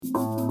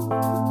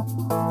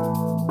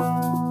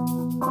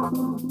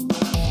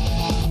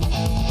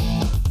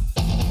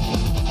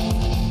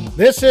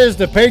This is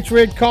the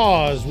Patriot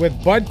Cause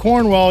with Bud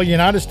Cornwell,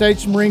 United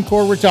States Marine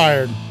Corps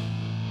retired.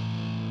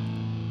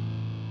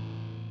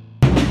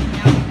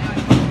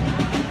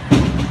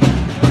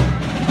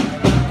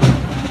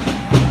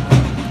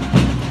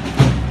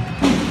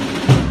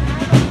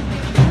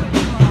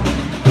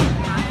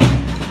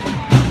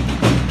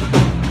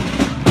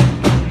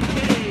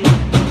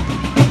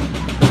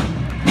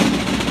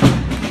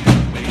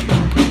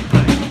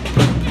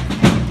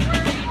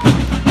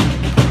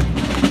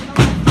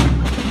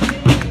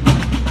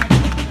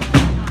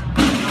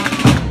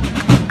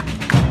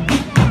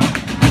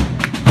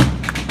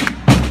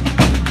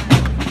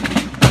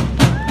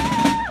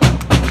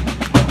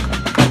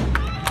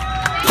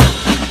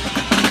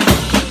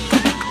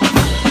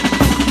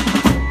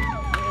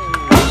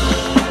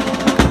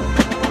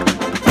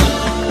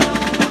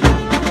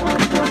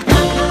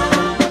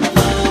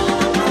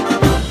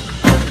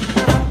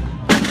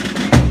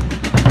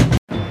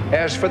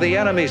 As for the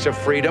enemies of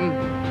freedom,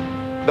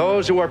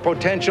 those who are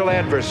potential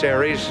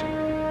adversaries,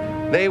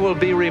 they will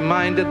be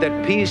reminded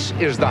that peace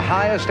is the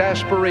highest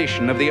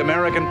aspiration of the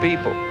American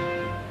people.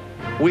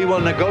 We will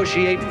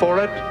negotiate for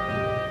it,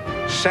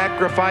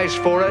 sacrifice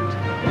for it.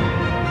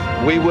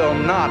 We will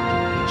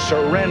not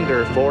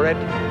surrender for it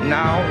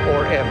now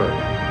or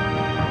ever.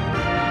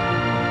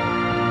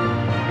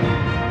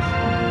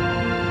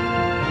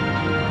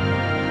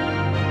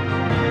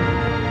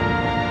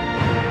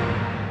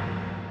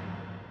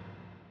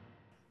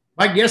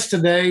 My guest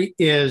today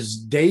is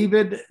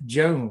David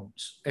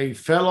Jones, a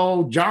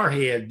fellow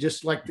jarhead,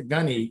 just like the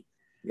gunny.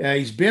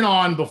 He's been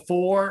on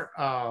before.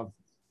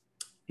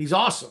 He's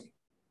awesome.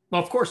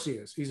 Well, of course he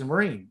is. He's a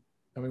Marine.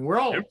 I mean, we're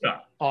all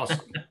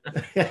awesome.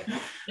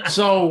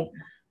 So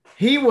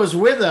he was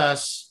with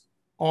us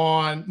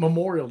on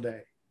Memorial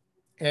Day,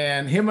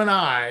 and him and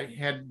I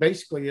had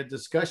basically a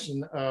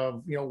discussion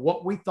of,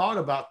 what we thought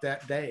about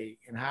that day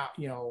and how,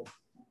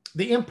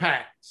 the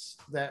impacts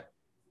that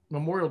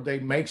Memorial Day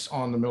makes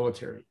on the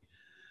military,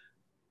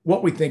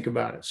 what we think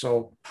about it.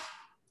 So,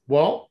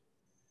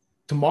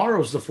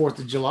 tomorrow's the 4th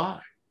of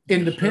July,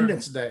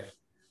 Independence Day.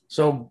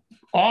 So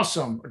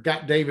awesome. I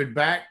got David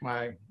back,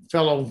 my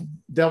fellow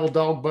devil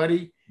dog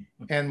buddy,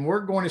 and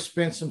we're going to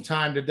spend some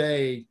time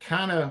today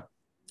kind of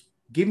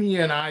giving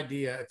you an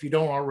idea, if you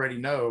don't already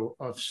know,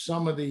 of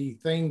some of the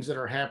things that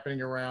are happening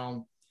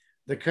around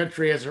the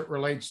country as it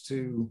relates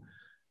to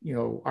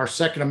our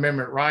Second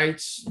Amendment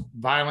rights,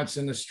 violence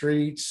in the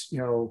streets,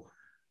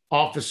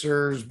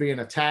 officers being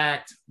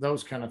attacked,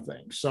 those kind of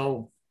things.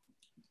 So,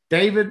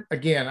 David,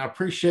 again, I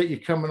appreciate you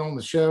coming on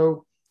the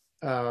show.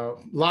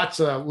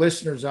 Lots of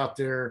listeners out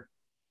there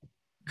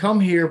come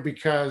here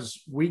because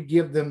we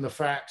give them the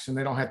facts and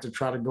they don't have to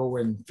try to go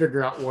and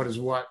figure out what is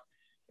what.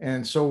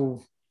 And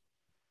so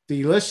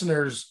the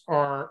listeners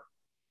are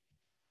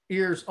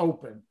ears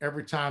open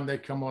every time they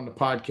come on the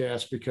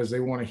podcast because they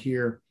want to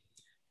hear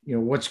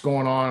what's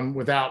going on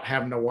without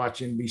having to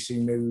watch NBC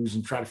News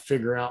and try to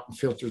figure out and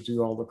filter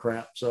through all the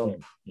crap. So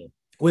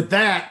with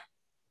that,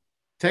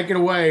 take it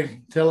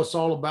away. Tell us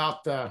all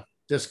about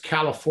this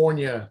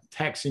California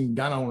taxing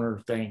gun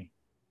owner thing.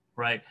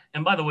 Right.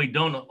 And by the way,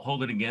 don't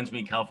hold it against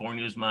me.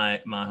 California is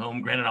my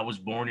home. Granted, I was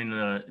born in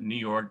New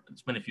York,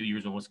 spent a few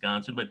years in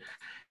Wisconsin, but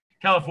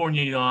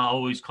California, I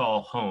always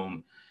call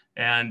home.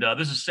 And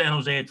this is San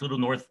Jose. It's a little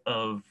north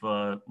of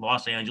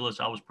Los Angeles.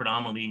 I was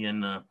predominantly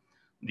in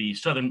the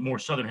more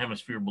southern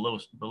hemisphere, below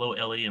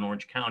LA and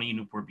Orange County,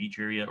 Newport Beach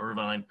area,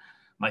 Irvine.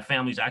 My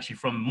family's actually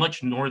from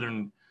much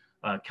northern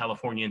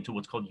California into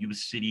what's called Yuba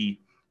City.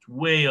 It's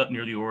way up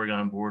near the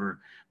Oregon border.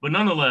 But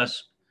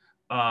nonetheless,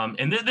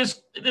 and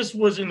this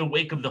was in the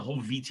wake of the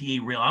whole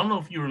VTA rail. I don't know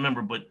if you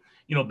remember, but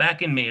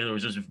back in May there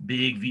was this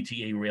big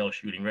VTA rail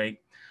shooting, right?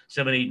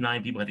 7, 8,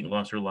 9 people I think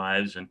lost their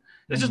lives, and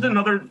it's just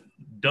another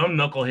dumb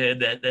knucklehead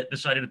that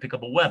decided to pick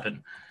up a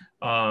weapon.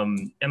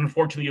 And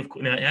unfortunately,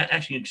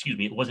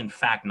 it was in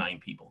fact 9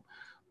 people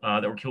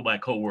that were killed by a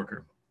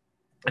coworker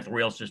at the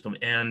rail system.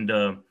 And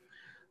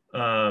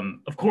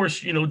of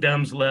course,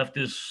 Dems,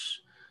 leftists,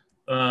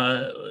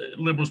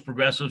 liberals,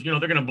 progressives, they're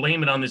going to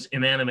blame it on this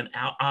inanimate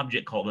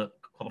object called a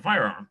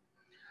firearm.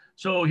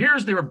 So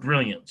here's their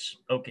brilliance.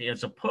 Okay,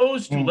 as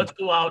opposed to let's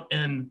go out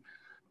and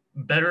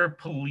better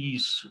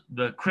police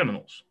the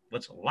criminals.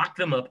 Let's lock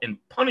them up and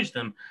punish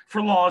them for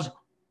laws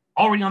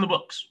already on the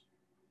books.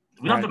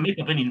 We don't have to make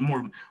up any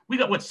more. We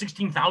got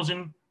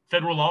 16,000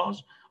 federal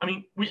laws. I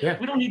mean, we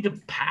don't need to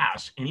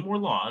pass any more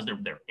laws.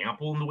 They're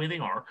ample in the way they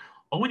are.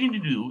 All we need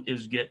to do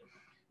is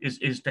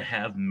to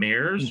have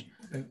mayors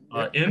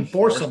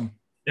enforce them.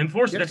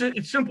 Enforce. That's it.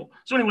 It's simple.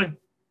 So anyway,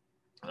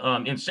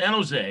 in San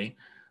Jose,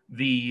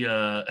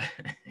 the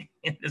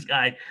this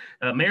guy,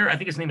 mayor, I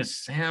think his name is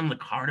Sam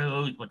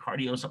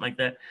Licardio, something like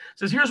that,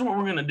 says, here's what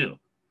we're going to do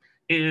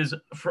is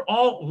for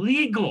all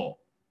legal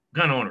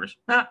gun owners.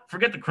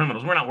 Forget the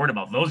criminals. We're not worried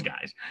about those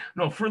guys.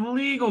 No, for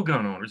legal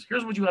gun owners,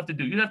 here's what you have to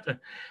do. You have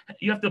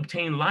to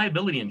obtain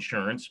liability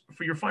insurance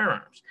for your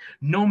firearms,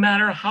 no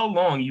matter how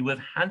long you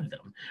have had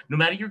them, no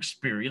matter your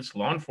experience,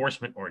 law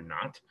enforcement or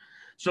not.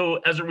 So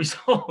as a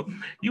result,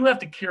 you have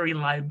to carry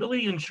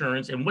liability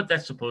insurance, and what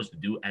that's supposed to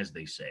do, as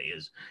they say,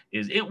 is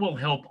it will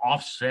help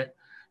offset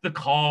the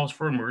calls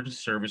for emergency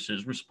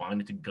services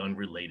responding to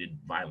gun-related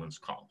violence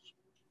calls.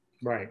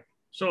 Right.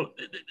 So,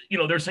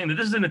 they're saying that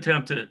this is an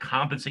attempt to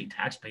compensate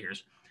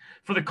taxpayers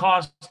for the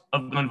cost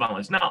of gun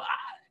violence. Now,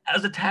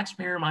 as a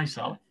taxpayer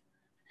myself,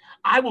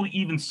 I will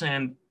even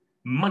send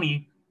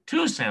money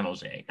to San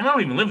Jose, and I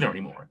don't even live there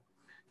anymore,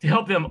 to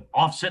help them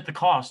offset the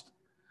cost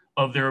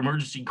of their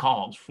emergency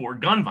calls for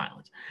gun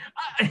violence.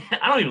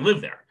 I don't even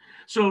live there.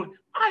 So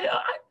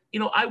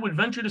I would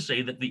venture to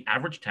say that the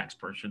average tax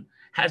person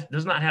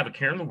does not have a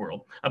care in the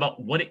world about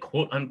what it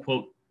quote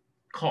unquote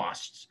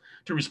costs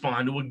to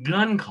respond to a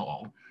gun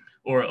call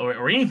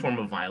or any form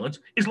of violence,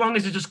 as long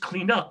as it's just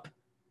cleaned up.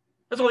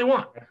 That's all they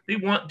want. They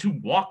want to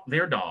walk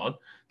their dog,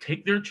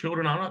 take their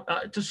children on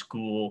to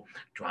school,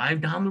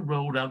 drive down the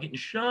road without getting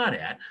shot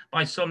at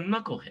by some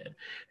knucklehead.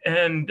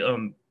 And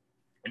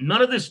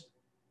none of this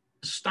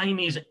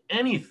stymies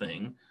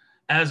anything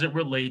as it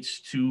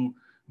relates to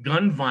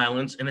gun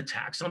violence and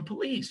attacks on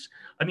police.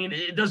 I mean,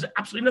 it does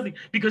absolutely nothing,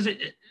 because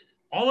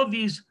all of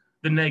these,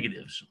 the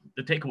negatives,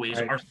 the takeaways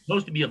right. are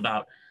supposed to be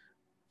about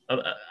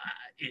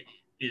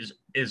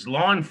is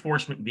law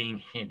enforcement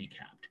being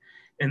handicapped.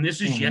 And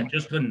this is yet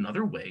just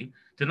another way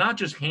to not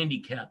just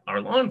handicap our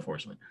law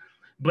enforcement,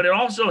 but it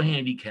also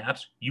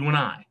handicaps you and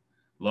I,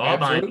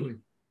 law-abiding,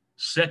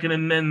 Second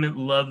Amendment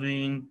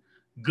loving,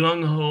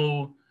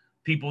 gung-ho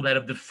people that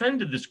have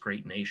defended this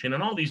great nation,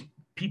 and all these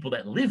people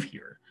that live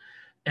here.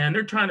 And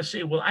they're trying to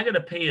say, well, I got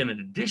to pay an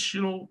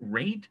additional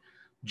rate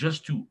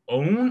just to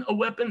own a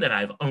weapon that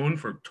I've owned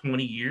for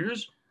 20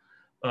 years.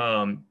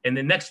 And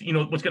then next,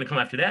 what's going to come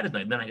after that is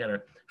then I got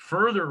to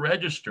further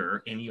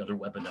register any other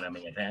weapon that I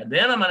may have had.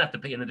 Then I'm going to have to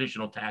pay an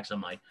additional tax on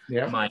my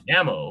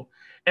ammo.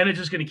 And it's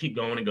just going to keep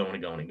going and going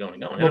and going and going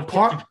and going. Well,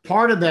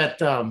 part of that,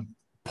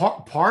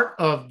 part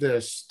of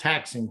this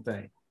taxing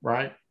thing,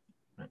 right,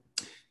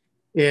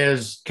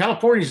 is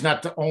California's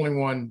not the only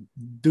one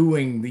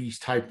doing these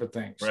type of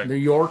things. Right. New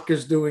York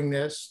is doing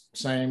this,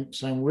 same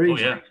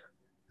reason. Oh, yeah.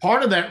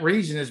 Part of that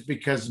reason is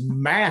because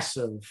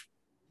massive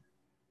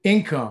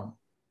income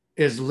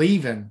is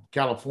leaving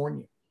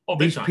California. Oh,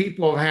 these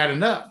people have had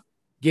enough.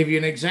 Give you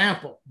an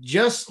example.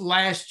 Just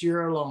last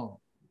year alone,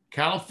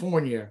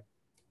 California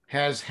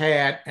has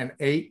had an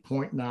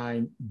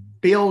 $8.9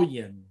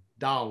 billion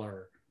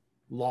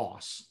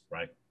loss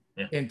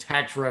in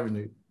tax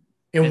revenue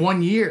in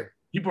 1 year.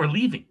 People are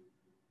leaving.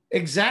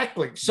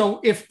 Exactly. So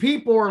if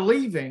people are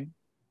leaving,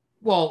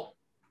 well,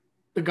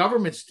 the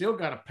government still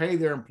got to pay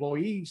their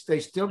employees.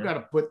 They still got to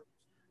put,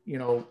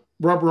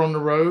 rubber on the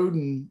road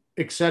and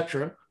et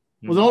cetera.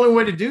 Well, the only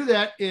way to do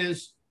that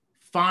is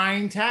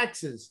fine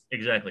taxes.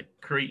 Exactly.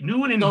 Create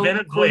new and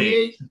inventive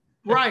ways.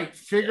 Right.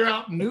 Figure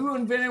out new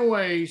inventive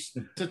ways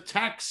to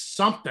tax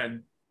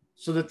something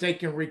so that they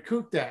can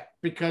recoup that.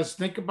 Because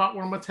think about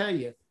what I'm going to tell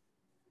you.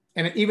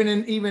 And even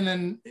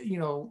in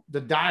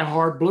the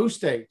diehard blue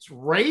states,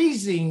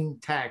 raising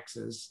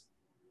taxes,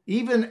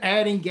 even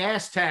adding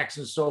gas tax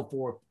and so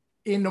forth,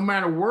 and no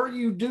matter where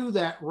you do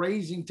that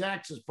raising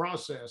taxes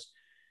process,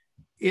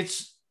 it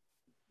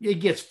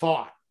gets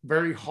fought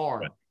very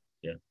hard. Right.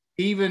 Yeah.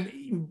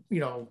 Even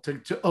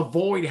to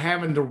avoid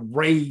having to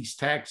raise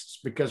taxes,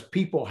 because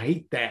people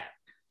hate that.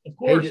 Of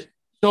course.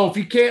 So if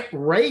you can't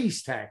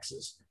raise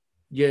taxes,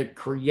 you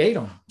create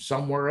them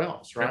somewhere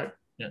else, right?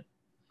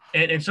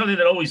 And something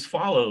that always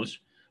follows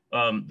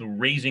the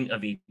raising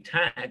of a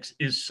tax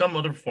is some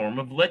other form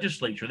of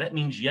legislature. That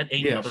means yet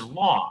another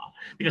law,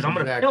 because I'm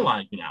going to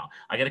penalize you now.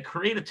 I got to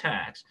create a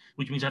tax,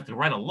 which means I have to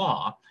write a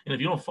law. And if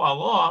you don't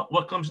follow law,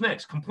 what comes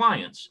next?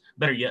 Compliance.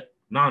 Better yet,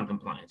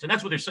 non-compliance. And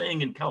that's what they're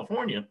saying in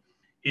California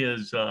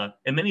is,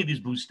 in many of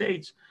these blue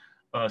states,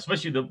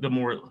 especially the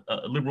more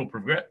liberal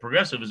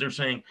progressive, is they're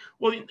saying,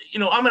 well, I'm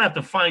going to have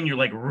to fine you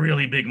like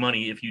really big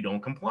money if you don't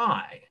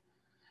comply.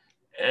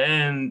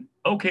 And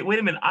okay, wait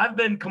a minute. I've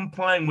been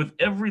complying with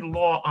every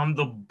law on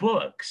the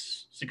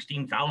books,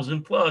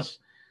 16,000 plus.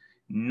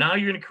 Now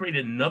you're going to create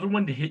another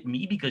one to hit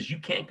me because you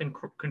can't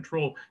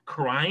control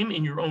crime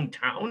in your own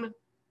town?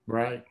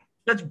 Right.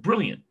 That's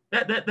brilliant.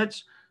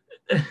 That's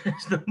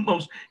the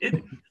most.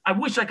 I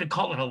wish I could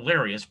call it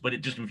hilarious, but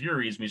it just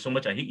infuriates me so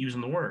much. I hate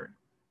using the word.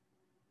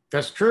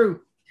 That's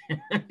true.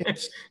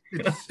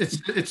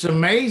 It's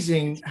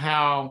amazing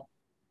how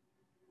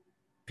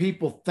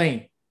people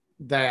think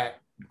that,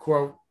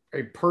 quote,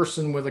 a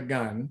person with a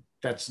gun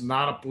that's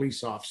not a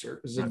police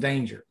officer is a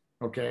danger.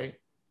 Okay.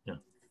 Yeah.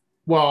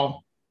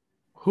 Well,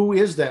 who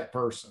is that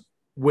person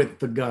with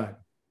the gun?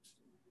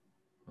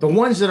 The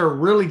ones that are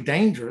really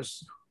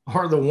dangerous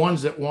are the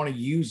ones that want to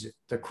use it.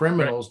 The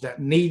criminals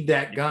that need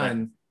that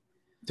gun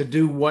to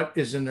do what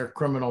is in their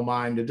criminal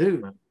mind to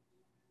do. Right.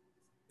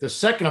 The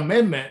Second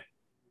Amendment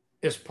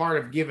is part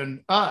of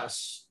giving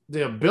us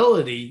the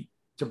ability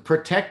to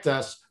protect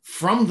us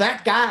from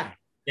that guy.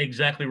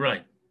 Exactly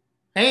right.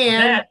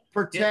 And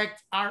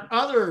protect our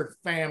other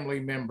family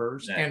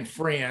members and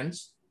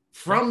friends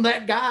from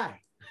that guy.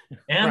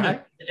 And,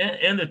 right?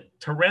 and the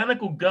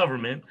tyrannical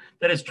government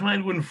that is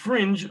trying to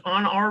infringe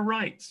on our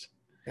rights.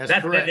 That's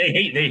correct. They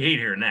hate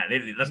hearing that.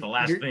 That's the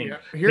last thing.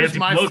 Here's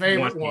my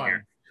favorite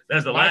one.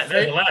 That's the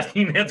last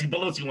thing Nancy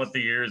Pelosi wants to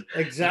hear is,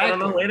 exactly.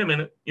 No, wait a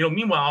minute.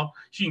 Meanwhile,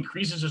 she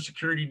increases her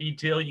security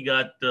detail. You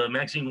got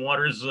Maxine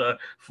Waters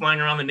flying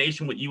around the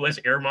nation with U.S.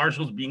 air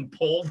marshals being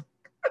pulled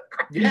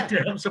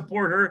to help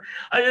support her.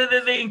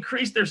 They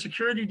increased their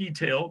security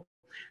detail.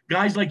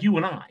 Guys like you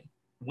and I,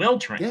 well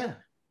trained,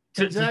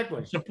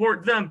 to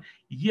support them.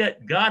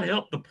 Yet, God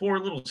help the poor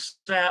little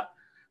sap,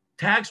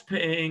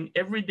 tax-paying,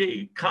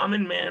 everyday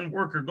common man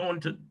worker going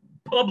to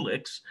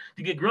Publix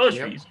to get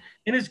groceries,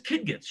 and his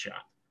kid gets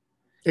shot.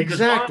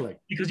 Because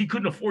he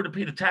couldn't afford to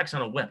pay the tax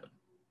on a weapon.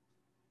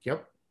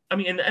 Yep. I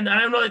mean, and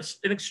I know it's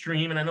an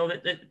extreme, and I know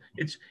that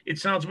it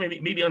sounds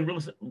maybe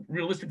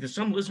unrealistic to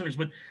some listeners,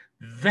 but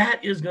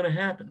that is going to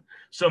happen.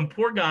 Some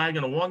poor guy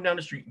going to walk down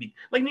the street,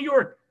 like New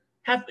York.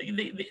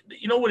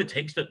 You know what it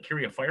takes to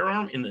carry a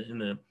firearm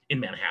in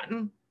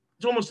Manhattan?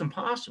 It's almost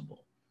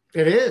impossible.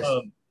 It is.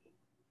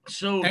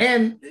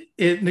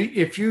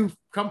 If you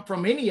come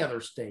from any other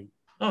state,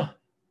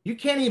 you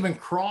can't even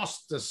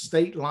cross the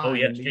state line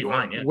in New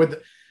York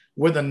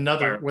with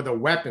a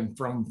weapon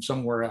from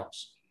somewhere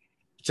else.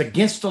 It's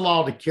against the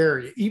law to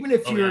carry it, even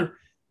if you're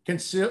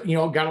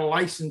got a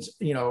license,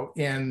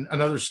 in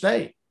another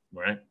state.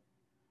 Right.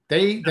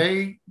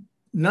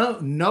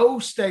 No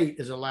state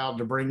is allowed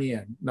to bring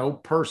in, no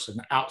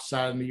person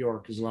outside of New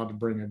York is allowed to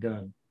bring a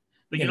gun.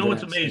 But you know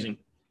what's amazing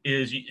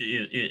is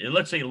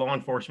let's say law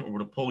enforcement were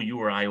to pull you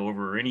or I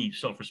over, or any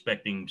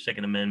self-respecting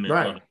Second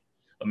Amendment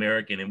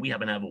American, and we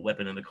happen to have a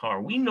weapon in the car.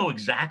 We know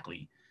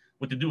exactly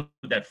what to do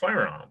with that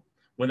firearm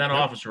when that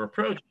officer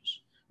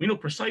approaches. We know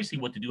precisely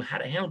what to do, how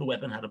to handle the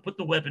weapon, how to put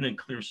the weapon in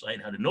clear sight,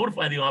 how to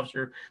notify the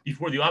officer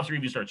before the officer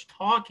even starts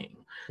talking.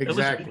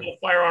 Exactly. The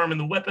firearm and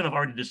the weapon, I've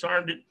already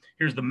disarmed it.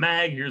 Here's the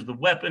mag, here's the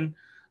weapon.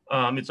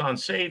 It's on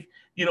safe.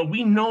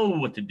 We know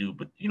what to do,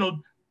 but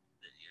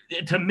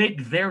to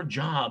make their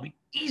job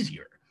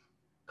easier,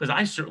 because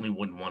I certainly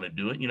wouldn't want to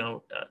do it.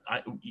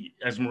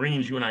 As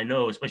Marines, you and I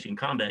know, especially in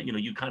combat,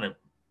 you kind of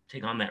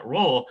take on that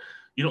role.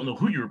 You don't know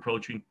who you're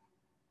approaching,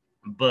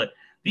 but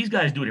these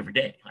guys do it every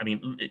day. I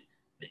mean,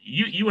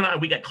 you and I,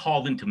 we got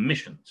called into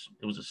missions.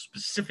 It was a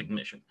specific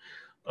mission.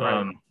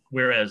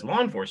 Whereas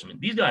law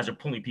enforcement, these guys are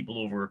pulling people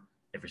over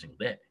every single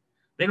day.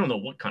 They don't know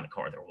what kind of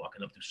car they're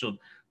walking up to. So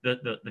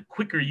the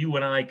quicker you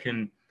and I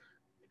can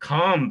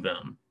calm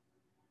them,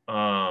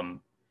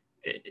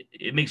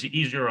 it makes it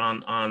easier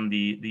on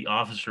the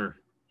officer,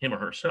 him or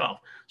herself.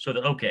 So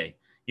that,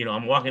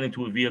 I'm walking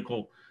into a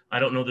vehicle. I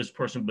don't know this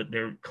person, but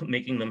they're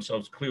making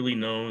themselves clearly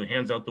known.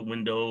 Hands out the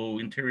window,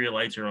 interior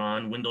lights are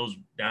on, windows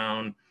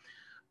down,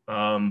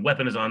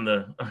 weapon is on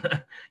the,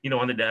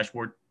 on the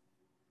dashboard.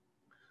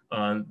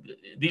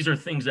 These are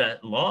things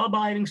that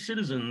law-abiding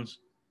citizens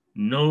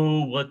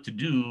know what to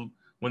do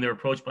when they're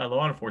approached by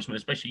law enforcement,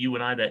 especially you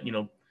and I that,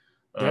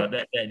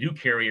 that do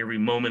carry every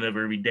moment of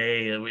every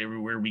day,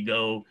 everywhere we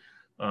go.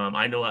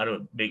 I know how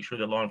to make sure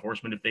that law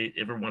enforcement, if they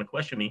ever want to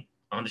question me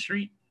on the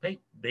street, they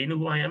know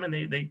who I am, and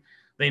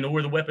they know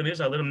where the weapon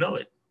is. I let them know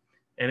it,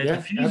 and it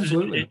diffuses.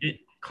 It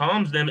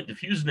calms them. It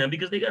diffuses them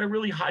because they got a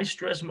really high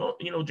stress,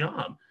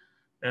 job.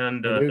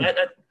 And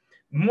that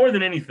more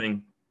than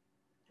anything,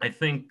 I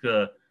think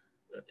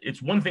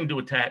it's one thing to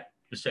attack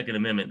the Second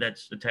Amendment.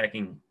 That's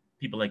attacking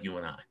people like you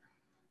and I.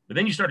 But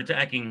then you start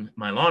attacking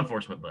my law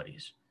enforcement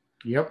buddies.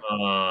 Yep.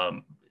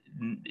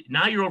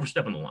 Now you're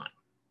overstepping the line.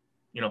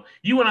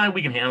 You and I,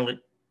 we can handle it.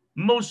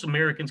 Most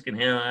Americans can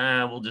handle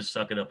it. We'll just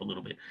suck it up a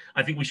little bit.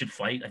 I think we should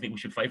fight. I think we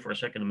should fight for our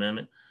Second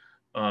Amendment.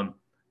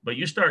 But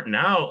you start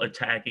now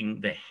attacking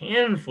the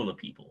handful of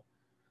people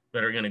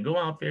that are going to go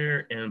out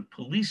there and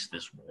police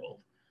this world.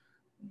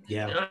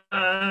 Yeah.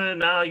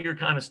 Now you're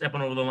kind of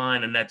stepping over the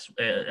line, and that's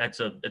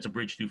a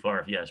bridge too far,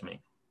 if you ask me.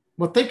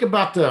 Well, think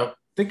about the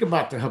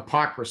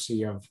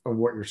hypocrisy of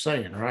what you're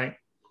saying, right?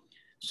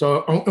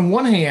 So on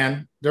one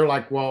hand, they're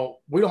like,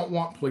 well, we don't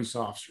want police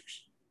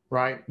officers,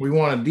 right? We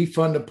want to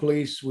defund the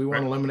police. We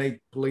want to eliminate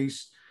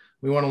police.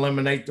 We want to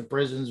eliminate the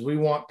prisons. We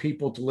want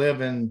people to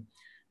live in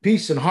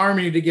peace and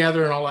harmony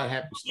together and all that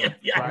happy stuff.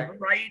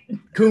 Right.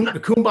 The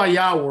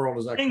kumbaya world,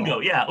 as I call it. Bingo,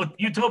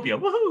 utopia.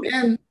 Woohoo.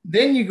 And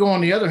then you go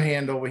on the other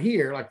hand over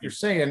here, like you're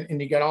saying,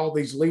 and you got all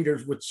these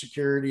leaders with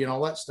security and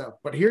all that stuff.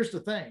 But here's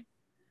the thing.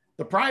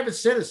 The private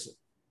citizen,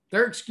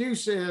 their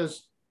excuse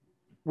is,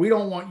 we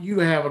don't want you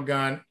to have a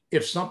gun.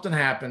 If something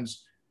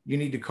happens, you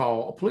need to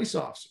call a police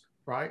officer,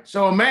 right?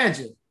 So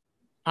imagine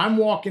I'm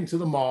walking to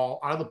the mall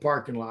out of the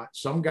parking lot,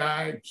 some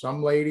guy,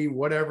 some lady,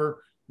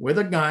 whatever, with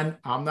a gun.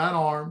 I'm not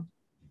armed,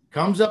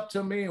 comes up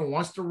to me and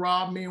wants to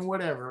rob me and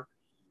whatever.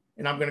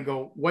 And I'm going to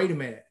go, wait a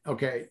minute.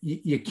 Okay.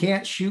 You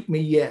can't shoot me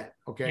yet.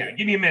 Okay. Yeah,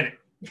 give me a minute.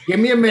 Give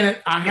me a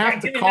minute. I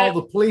have to call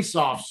the police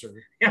officer.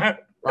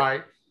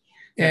 Right.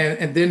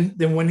 And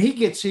then when he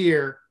gets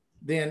here,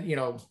 then,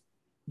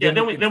 Yeah,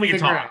 then we can figure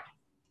talk. out.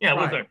 Yeah,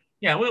 Right.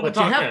 we'll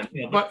talk then.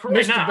 Yeah, but for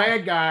right Mr. now,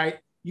 Bad Guy,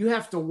 you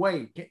have to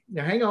wait.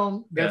 Now, hang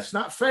on. That's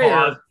not fair.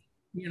 Pause.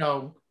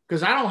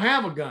 Because I don't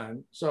have a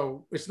gun,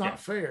 so it's not Yeah.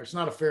 fair. It's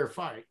not a fair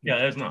fight.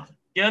 Yeah, it's not.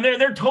 Yeah, and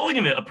they're totally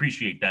going to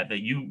appreciate that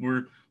you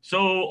were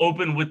so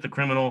open with the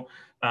criminal,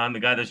 the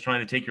guy that's trying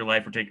to take your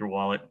life or take your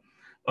wallet.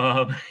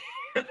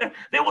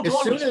 They will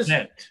totally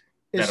respect.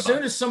 As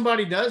soon as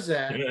somebody does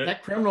that,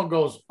 that criminal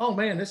goes, "Oh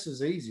man, this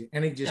is easy,"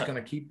 and he's just going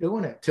to keep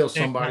doing it till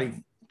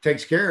somebody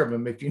takes care of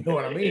him. If you know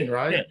what I mean,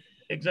 right? Yeah,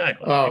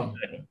 exactly.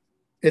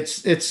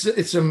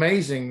 It's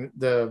amazing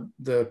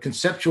the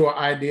conceptual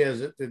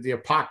ideas, the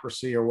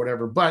hypocrisy or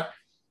whatever. But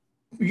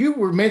you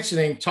were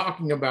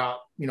talking about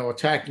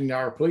attacking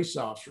our police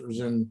officers,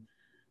 and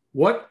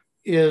why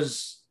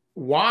is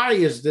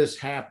this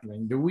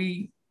happening?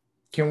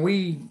 Can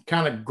we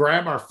kind of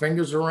grab our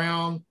fingers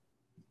around?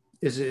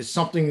 Is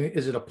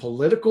it a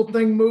political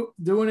thing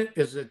doing it?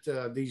 Is it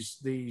these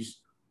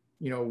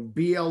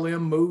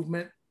BLM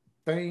movement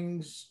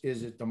things?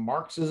 Is it the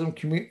Marxism,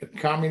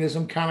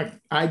 communism kind of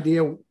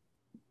idea?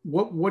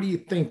 What do you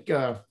think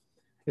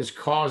is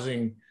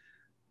causing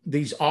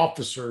these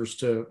officers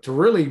to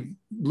really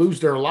lose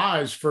their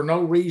lives for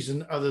no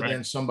reason other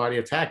than somebody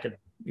attacking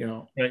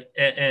them? Right.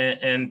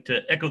 And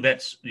to echo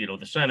that,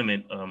 the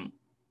sentiment,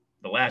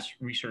 the last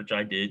research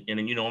I did, and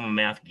then, I'm a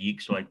math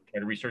geek, so I try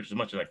to research as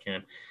much as I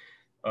can,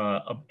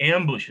 of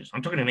ambushes.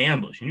 I'm talking an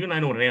ambush, and you and I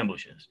know what an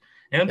ambush is.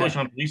 Ambush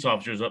on police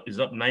officers is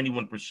up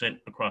 91%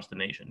 across the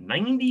nation.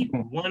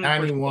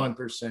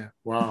 91%.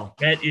 Wow.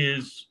 That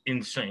is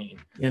insane.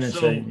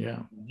 Insane, yeah.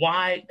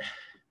 Why?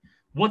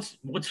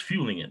 What's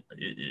fueling it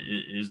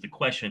is the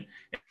question.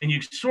 And you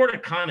sort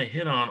of kind of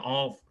hit on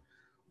all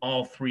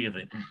three of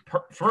it.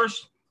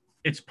 First,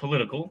 it's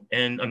political.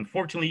 And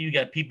unfortunately, you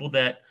got people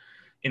that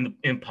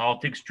in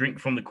politics drink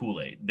from the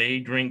Kool-Aid. They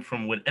drink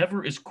from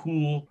whatever is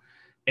cool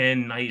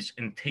and nice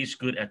and tastes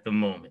good at the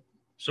moment.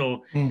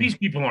 So these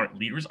people aren't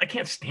leaders. I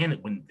can't stand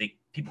it when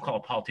people call a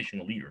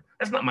politician a leader.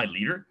 That's not my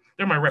leader.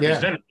 They're my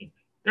representative. Yeah.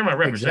 They're my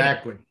representative.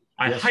 Exactly.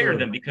 I hired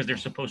them because they're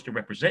supposed to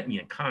represent me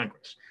in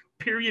Congress.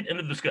 Period. End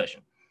of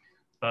discussion.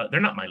 They're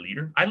not my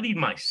leader. I lead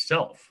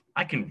myself.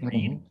 I can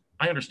read.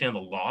 I understand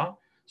the law.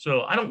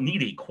 So I don't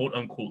need a quote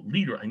unquote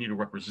leader. I need a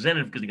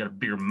representative because they got a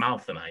bigger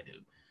mouth than I do,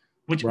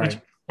 which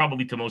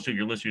probably to most of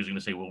your listeners are going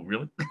to say, well,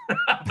 really?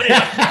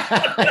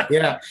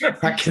 Yeah,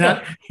 I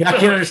can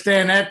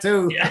understand that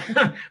too.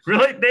 Yeah.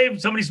 Really, Dave?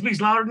 Somebody speaks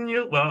louder than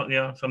you? Well,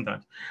 yeah,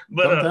 sometimes.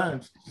 But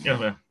sometimes.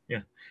 Yeah.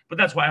 But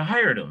that's why I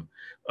hired him.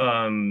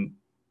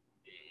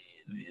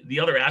 The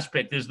other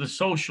aspect is the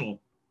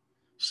social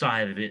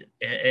side of it,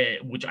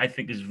 which I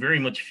think is very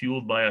much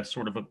fueled by a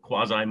sort of a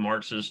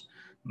quasi-Marxist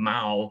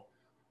Mao,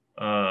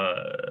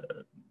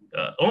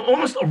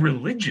 almost a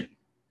religion.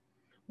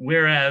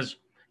 Whereas,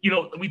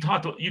 we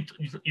talked.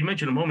 You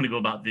mentioned a moment ago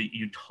about the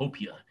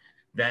utopia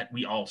that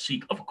we all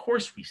seek. Of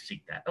course, we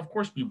seek that. Of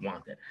course, we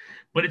want that.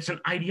 But it's an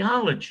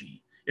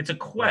ideology. It's a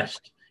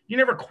quest. You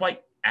never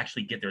quite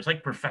actually get there. It's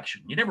like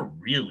perfection. You never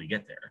really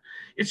get there.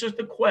 It's just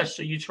a quest.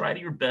 So you try to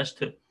your best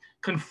to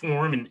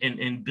conform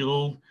and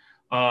build.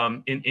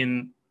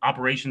 In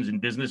operations and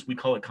business, we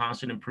call it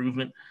constant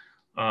improvement.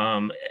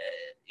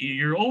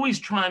 You're always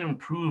trying to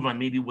improve on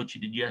maybe what you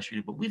did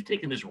yesterday, but we've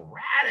taken this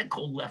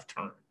radical left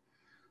turn.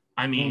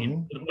 I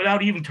mean,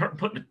 without even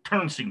putting a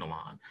turn signal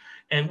on.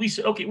 And we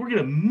said, okay, we're going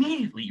to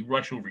immediately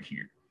rush over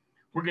here.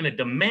 We're going to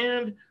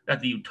demand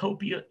that the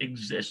utopia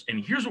exists.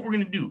 And here's what we're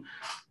going to do.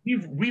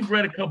 We've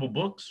read a couple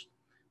books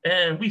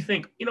and we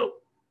think,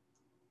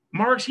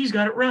 Marx, he's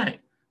got it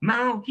right.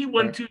 Mao, he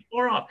wasn't too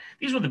far off.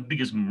 These were the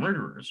biggest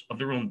murderers of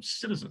their own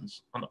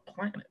citizens on the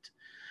planet.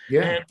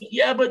 Yeah. And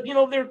but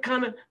they're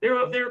kind of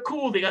they're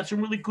cool. They got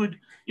some really good,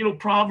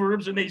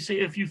 proverbs, and they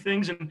say a few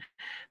things,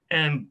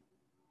 and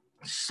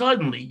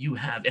suddenly you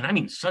have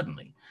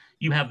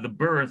the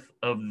birth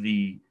of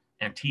the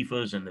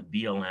Antifas and the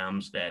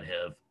BLMs that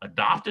have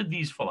adopted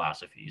these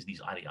philosophies,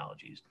 these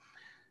ideologies.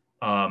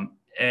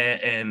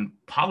 And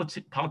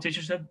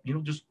politicians have,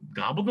 just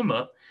gobbled them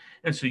up.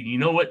 And so,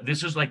 what?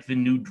 This is like the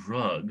new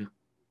drug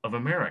of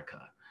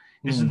America.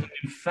 This is the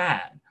new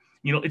fad.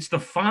 It's the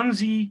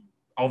Fonzie,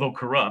 although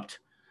corrupt,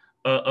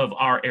 of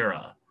our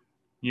era.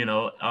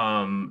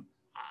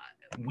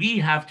 We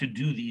have to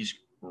do these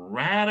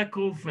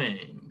radical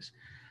things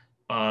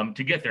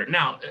to get there.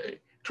 Now,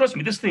 trust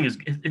me, this thing is,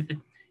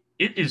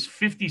 it is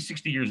 50,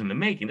 60 years in the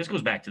making. This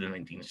goes back to the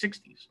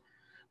 1960s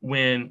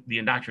when the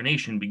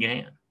indoctrination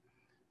began.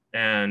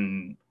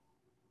 And,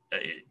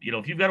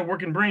 if you've to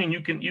working brain,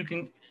 you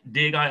can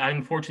dig. I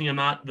unfortunately am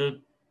not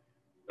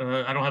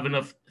I don't have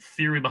enough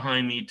theory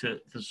behind me to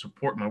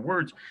support my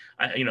words.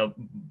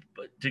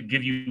 But to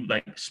give you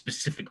like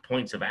specific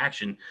points of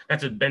action,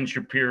 that's a Ben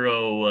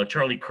Shapiro,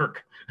 Charlie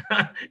Kirk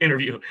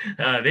interview.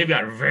 They've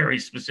got very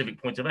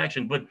specific points of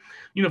action. But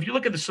if you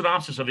look at the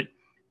synopsis of it,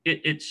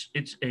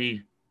 it's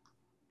a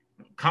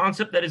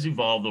concept that has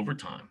evolved over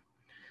time,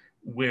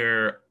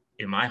 where,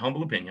 in my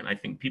humble opinion, I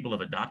think people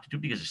have adopted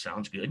it because it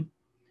sounds good.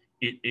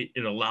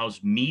 It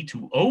allows me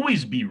to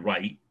always be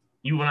right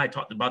You and I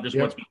talked about this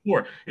once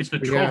before. It's the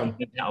trophy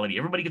mentality.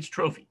 Everybody gets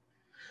trophy.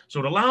 So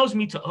it allows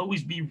me to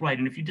always be right.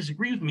 And if you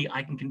disagree with me,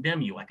 I can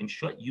condemn you. I can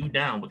shut you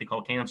down, what they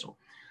call cancel.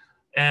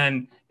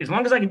 And as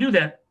long as I can do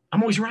that,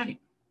 I'm always right.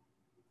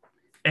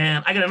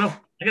 And I got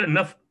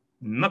enough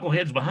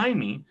knuckleheads behind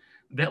me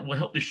that will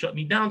help to shut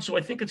me down. So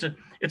I think it's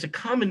a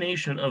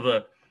combination of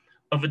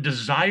a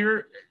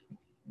desire.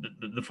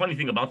 The funny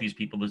thing about these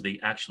people is they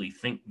actually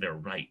think they're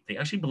right. They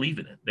actually believe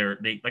in it.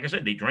 They like I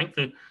said, they drank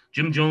the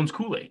Jim Jones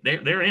Kool-Aid.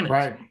 They're in it.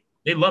 Right.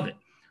 They love it.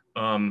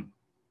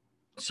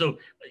 So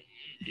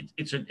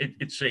it's an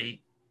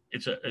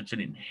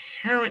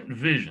inherent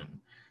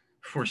vision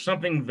for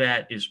something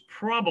that is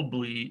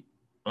probably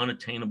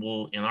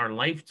unattainable in our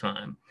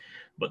lifetime,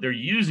 but they're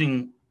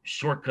using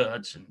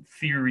shortcuts and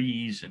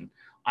theories and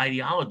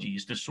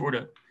ideologies to sort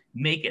of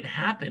make it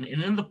happen.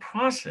 And in the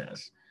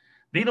process,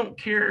 they don't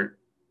care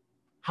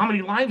how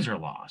many lives are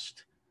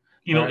lost.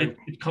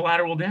 It's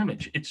collateral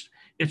damage. It's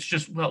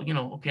just, well,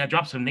 okay, I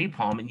dropped some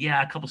napalm and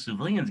a couple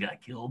civilians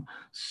got killed.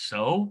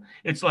 So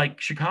it's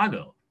like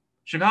Chicago.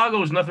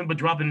 Chicago is nothing but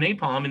dropping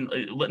napalm and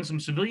letting some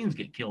civilians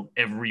get killed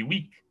every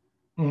week.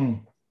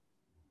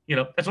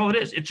 That's all it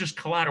is. It's just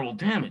collateral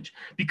damage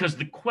because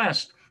the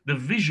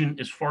vision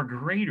is far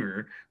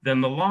greater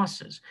than the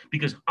losses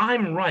because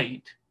I'm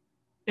right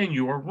and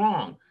you're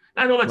wrong.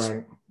 I know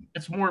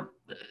that's more,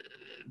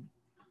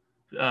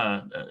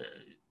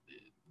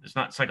 it's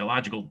not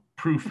psychological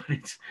proof, but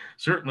it's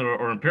certainly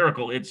or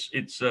empirical.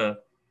 It's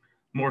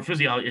more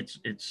physiology.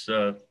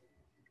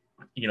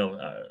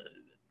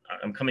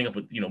 I'm coming up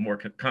with more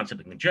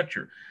concept and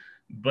conjecture,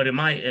 but in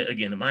my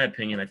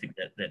opinion, I think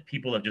that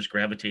people have just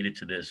gravitated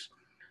to this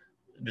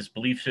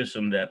belief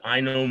system that I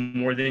know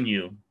more than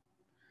you,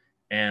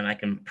 and I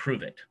can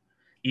prove it,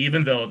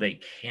 even though they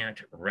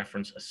can't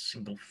reference a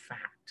single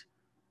fact.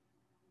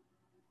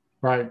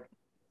 Right.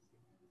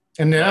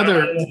 And the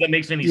other, I don't know if that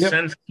makes any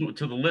sense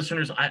to the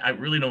listeners. I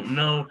really don't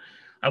know.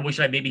 I wish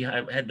I maybe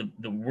had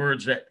the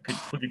words that could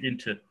put it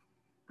into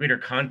greater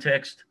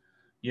context.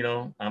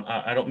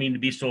 I don't mean to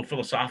be so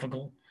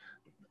philosophical.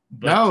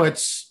 But no,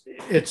 it's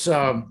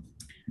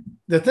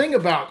the thing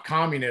about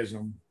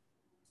communism,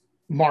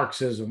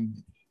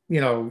 Marxism.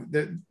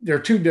 There are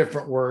two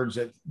different words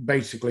that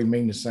basically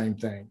mean the same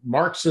thing.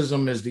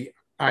 Marxism is the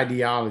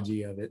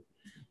ideology of it.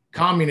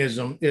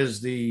 Communism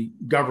is the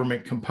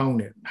government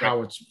component,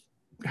 how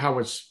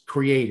it's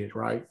created,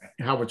 right?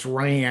 How it's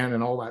ran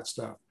and all that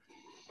stuff.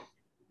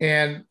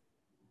 And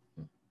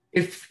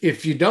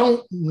if you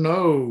don't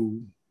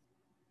know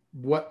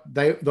what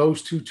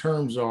those two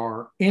terms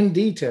are in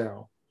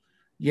detail,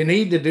 you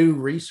need to do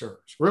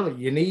research. Really,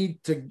 you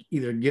need to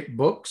either get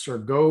books or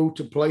go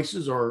to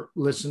places or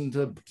listen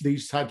to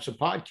these types of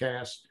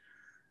podcasts,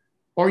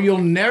 or you'll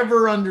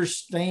never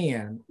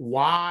understand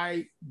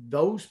why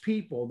those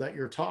people that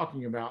you're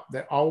talking about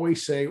that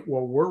always say,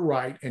 well, we're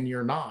right and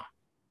you're not.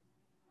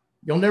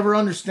 You'll never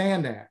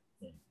understand that.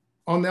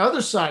 On the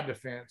other side of the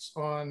fence,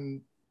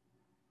 on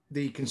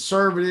the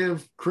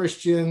conservative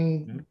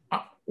Christian,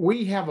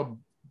 we have a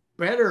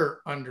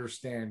better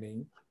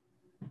understanding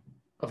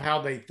of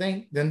how they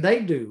think than they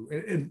do.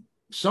 And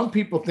some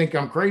people think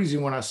I'm crazy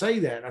when I say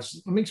that.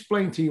 Let me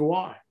explain to you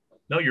why.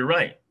 No, you're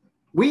right.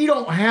 We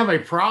don't have a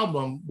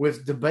problem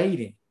with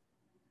debating.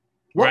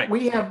 What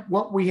we have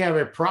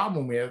a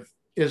problem with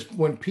is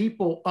when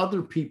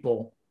other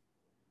people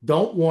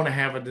don't want to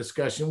have a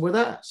discussion with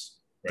us.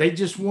 Right. They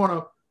just want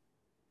to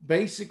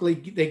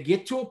they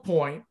get to a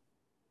point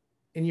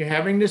and you're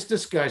having this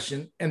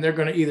discussion and they're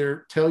going to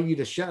either tell you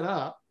to shut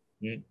up,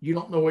 you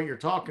don't know what you're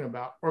talking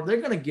about, or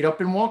they're going to get up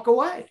and walk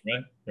away.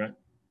 Right.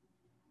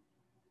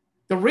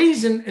 The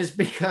reason is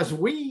because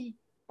we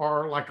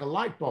are like a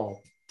light bulb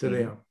to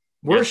them.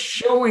 We're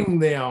showing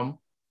them,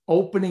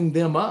 opening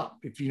them up,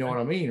 if you know what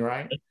I mean,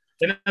 right?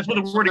 And that's what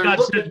the Word of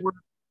God says.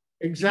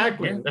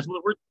 Exactly. Yeah, that's what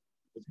the Word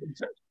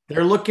says.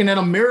 They're looking at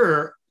a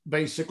mirror,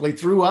 basically,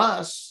 through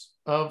us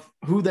of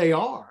who they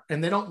are,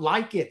 and they don't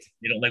like it.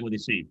 They don't like what they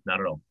see,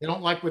 not at all. They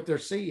don't like what they're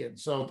seeing,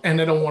 and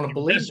they don't want to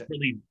believe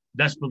it.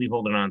 Desperately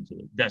holding on to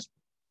it.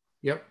 Desperately.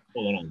 Yep.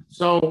 Holding on.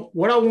 So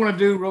what I want to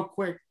do real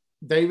quick,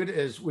 David,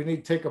 is we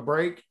need to take a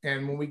break,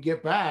 and when we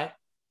get back,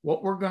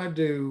 what we're going to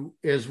do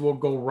is we'll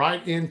go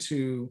right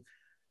into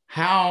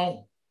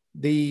how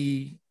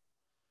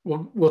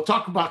we'll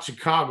talk about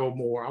Chicago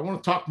more. I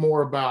want to talk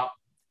more about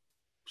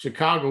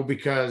Chicago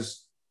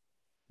because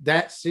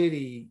that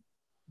city,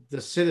 the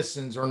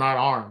citizens are not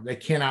armed. They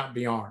cannot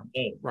be armed,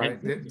 right?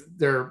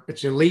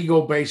 It's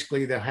illegal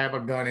basically to have a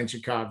gun in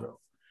Chicago.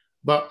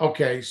 But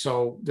okay,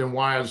 so then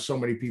why are so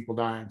many people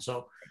dying?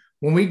 So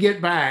when we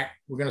get back,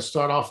 we're going to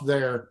start off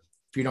there,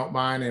 if you don't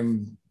mind,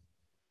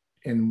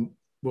 and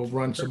we'll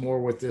run some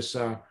more with this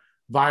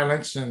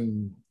violence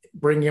and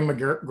bring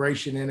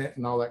immigration in it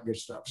and all that good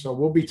stuff. So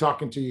we'll be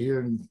talking to you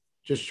here in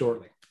just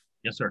shortly.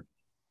 Yes, sir.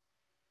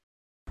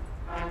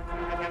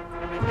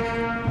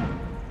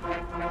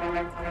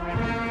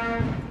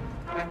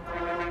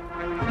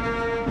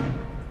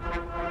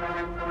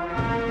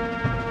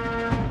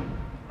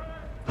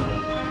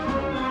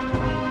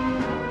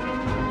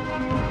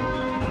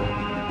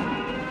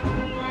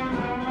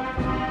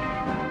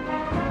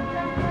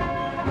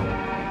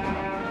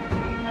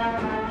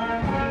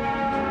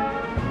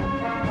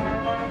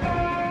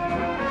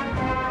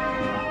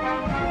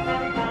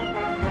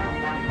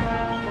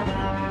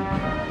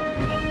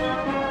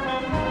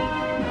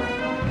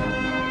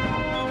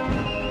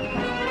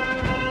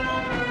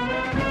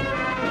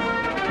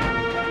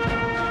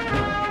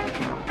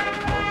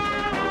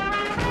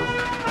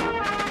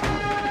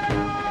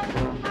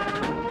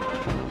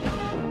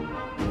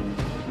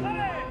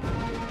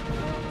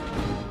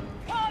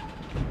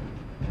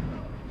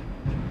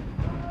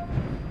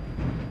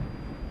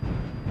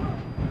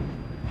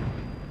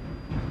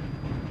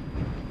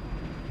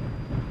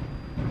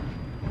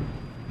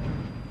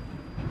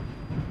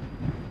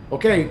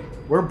 Okay,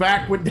 we're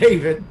back with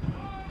David.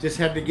 Just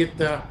had to get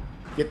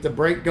the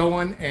break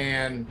going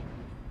and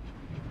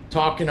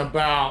talking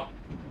about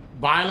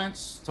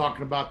violence,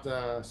 talking about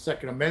the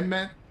Second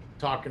Amendment,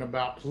 talking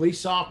about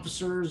police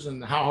officers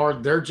and how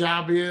hard their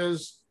job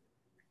is.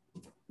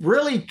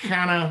 Really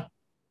kind of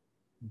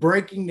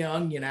breaking the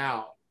onion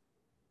out.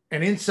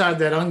 And inside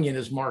that onion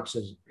is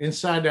Marxism.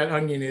 Inside that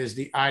onion is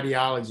the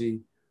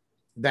ideology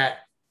that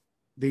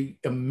the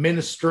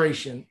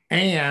administration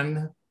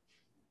and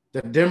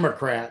the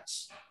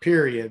Democrats,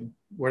 period,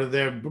 whether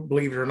they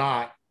believe it or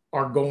not,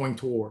 are going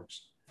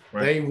towards.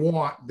 Right. They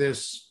want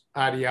this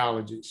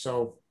ideology.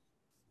 So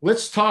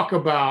let's talk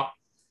about,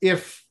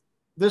 if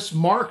this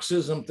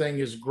Marxism thing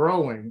is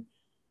growing,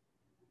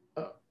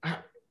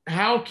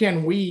 how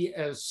can we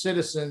as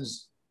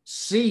citizens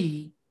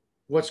see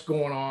what's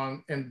going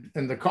on and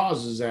the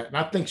causes of that? And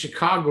I think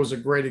Chicago is a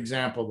great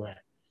example of that.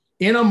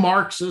 In a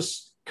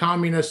Marxist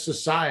communist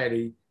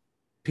society,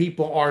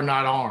 people are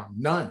not armed,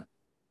 none.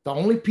 The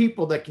only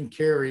people that can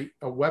carry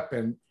a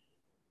weapon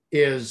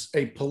is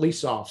a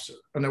police officer.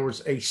 In other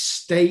words, a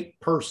state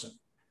person.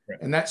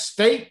 Right. And that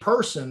state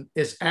person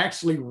is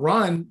actually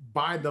run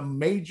by the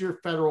major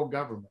federal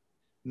government,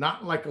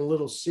 not like a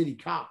little city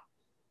cop.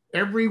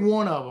 Every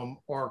one of them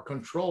are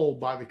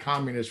controlled by the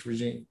communist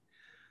regime.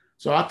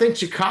 So I think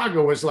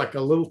Chicago is like a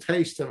little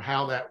taste of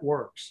how that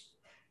works.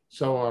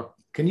 So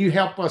can you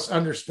help us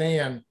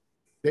understand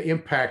the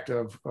impact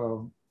of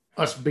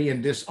us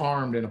being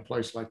disarmed in a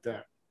place like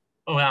that?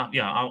 Oh,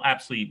 yeah, I'll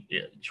absolutely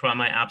try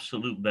my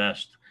absolute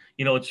best.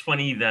 You know, it's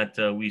funny that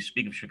we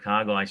speak of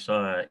Chicago. I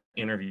saw an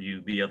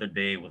interview the other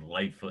day with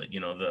Lightfoot, you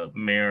know, the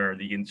mayor,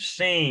 the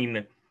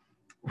insane.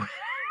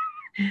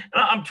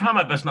 I'm trying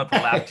my best not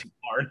to laugh too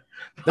hard.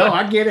 No,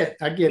 I get it.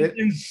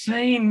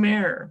 Insane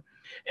mayor.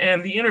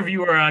 And the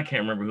interviewer, I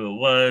can't remember who it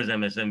was,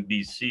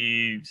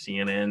 MSNBC,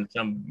 CNN,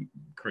 some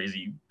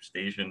crazy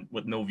station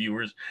with no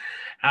viewers,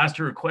 asked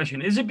her a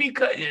question. Is it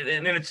because,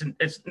 and it's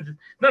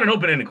not an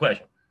open-ended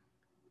question.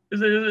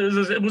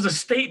 It was a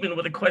statement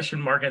with a question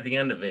mark at the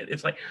end of it.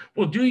 It's like,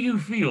 well, do you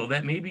feel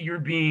that maybe you're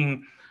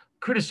being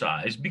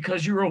criticized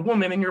because you're a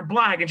woman and you're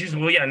black? And she's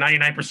like, well, yeah,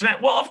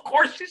 99%. Well, of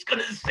course she's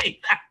going to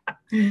say that.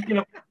 You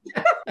know,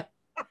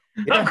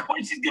 yeah. Of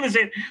course she's going to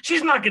say it.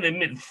 She's not going to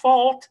admit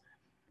fault.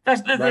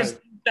 That's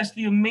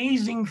the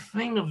amazing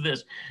thing of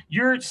this.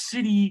 Your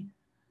city,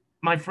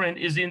 my friend,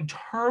 is in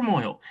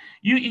turmoil.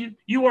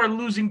 You are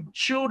losing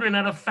children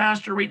at a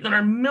faster rate than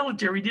our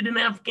military did in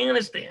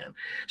Afghanistan.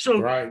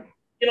 So, right.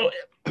 You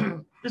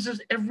know, this is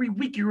every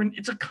week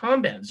it's a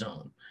combat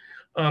zone.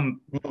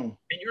 And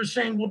you're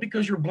saying, well,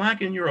 because you're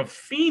black and you're a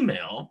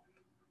female,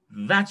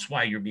 that's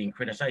why you're being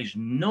criticized.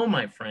 No,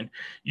 my friend,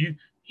 you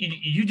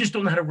just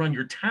don't know how to run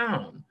your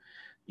town.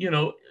 You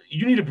know,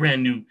 you need a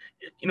brand new,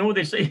 you know what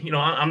they say, you know,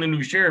 I'm the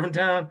new sheriff in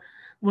town.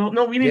 Well,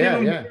 no, we need a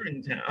new mayor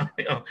in town.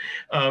 You know,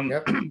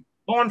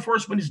 law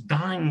enforcement is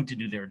dying to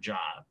do their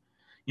job.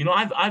 You know,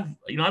 I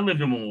lived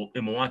in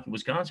Milwaukee,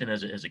 Wisconsin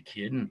as a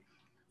kid, and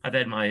I've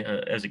had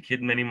as a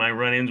kid, many of my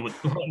run-ins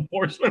with law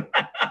enforcement.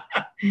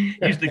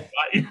 used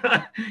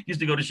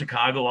to go to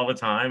Chicago all the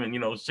time, and, you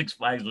know, Six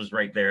Flags was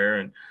right there.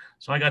 And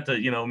so I got to,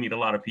 you know, meet a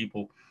lot of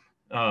people.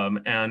 You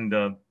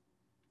know,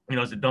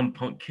 as a dumb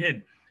punk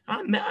kid,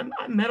 I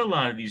met a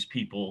lot of these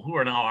people who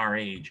are now our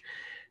age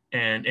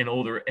and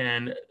older,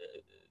 and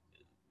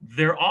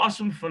they're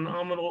awesome,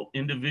 phenomenal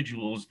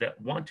individuals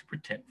that want to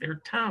protect their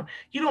town.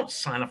 You don't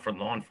sign up for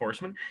law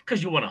enforcement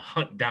because you want to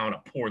hunt down a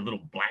poor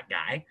little black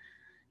guy.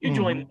 You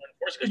join the law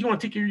enforcement because you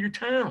want to take care of your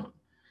town.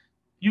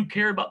 You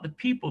care about the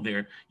people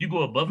there. You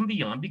go above and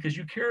beyond because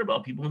you care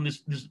about people. And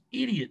this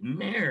idiot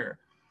mayor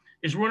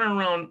is running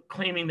around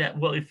claiming that,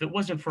 well, if it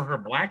wasn't for her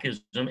blackism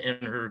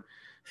and her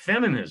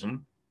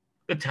feminism,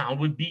 the town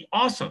would be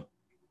awesome.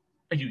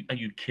 Are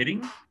you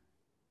kidding?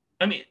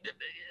 I mean,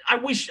 I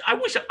wish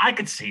I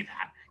could say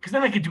that, because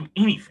then I could do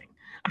anything.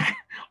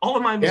 All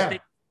of my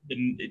mistakes have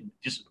been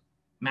just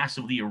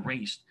massively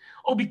erased.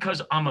 Oh,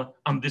 because I'm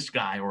this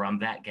guy or I'm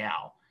that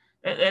gal.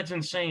 That's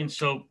insane.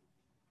 So,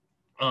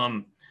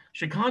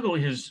 Chicago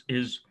is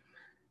it's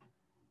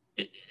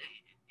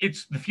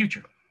the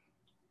future.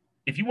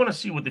 If you want to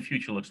see what the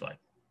future looks like,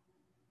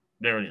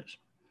 there it is.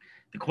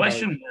 The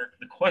question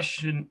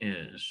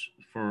is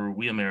for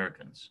we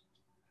Americans,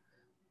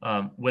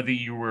 whether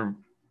you were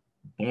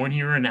born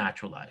here or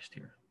naturalized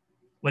here,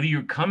 whether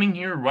you're coming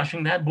here,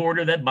 rushing that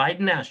border that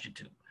Biden asked you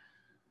to,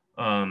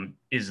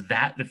 is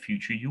that the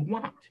future you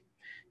want?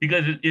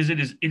 Because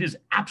it is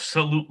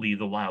absolutely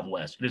the Wild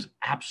West. It is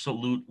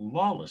absolute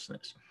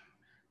lawlessness.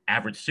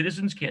 Average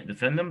citizens can't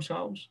defend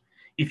themselves.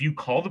 If you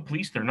call the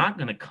police, they're not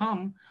going to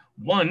come.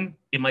 One,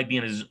 it might be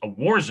in a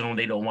war zone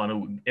they don't want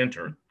to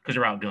enter because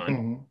they're outgunned.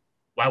 Mm-hmm.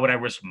 Why would I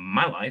risk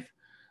my life?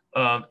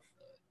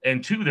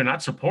 And two, they're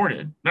not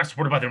supported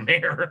by their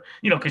mayor,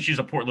 you know, because she's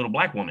a poor little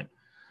black woman.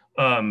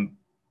 And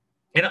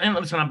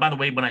listen, by the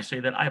way, when I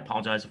say that, I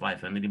apologize if I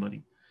offend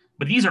anybody,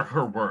 but these are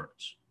her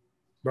words.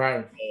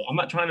 Right. So I'm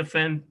not trying to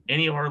offend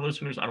any of our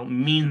listeners. I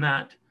don't mean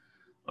that.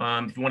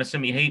 If you want to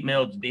send me hate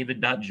mail, it's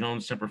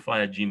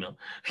david.jonessemperfi@gmail.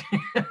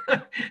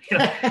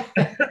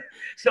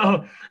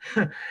 So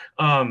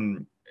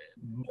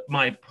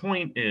my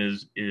point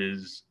is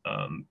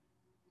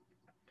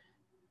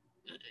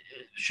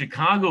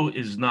Chicago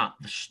is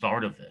not the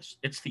start of this.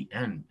 It's the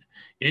end.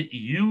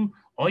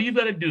 All you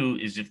got to do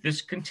is, if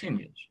this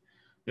continues,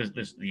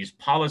 these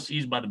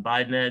policies by the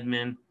Biden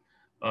admin,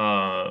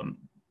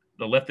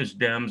 the leftist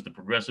Dems, the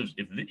progressives,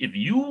 if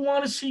you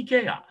want to see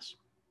chaos,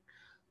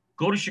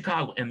 go to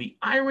Chicago. And the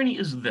irony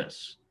is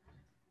this: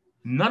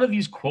 none of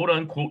these quote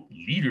unquote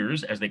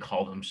leaders, as they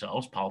call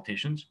themselves,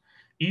 politicians,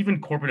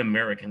 even corporate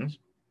Americans,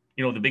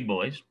 the big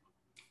boys,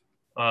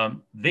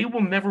 they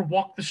will never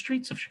walk the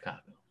streets of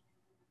Chicago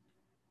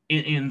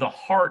in the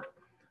heart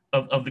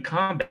of the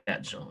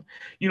combat zone.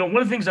 One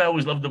of the things I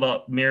always loved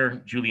about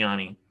Mayor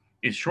Giuliani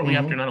is shortly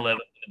after 9/11,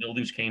 the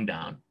buildings came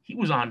down. He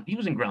was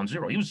in ground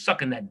zero. He was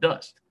sucking that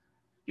dust.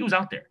 He was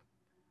out there.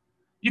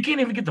 You can't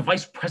even get the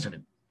vice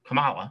president,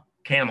 Kamala,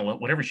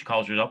 whatever she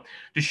calls herself,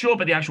 to show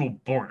up at the actual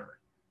border.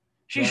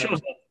 She shows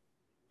up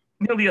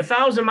nearly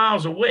 1,000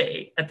 miles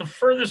away at the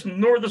furthest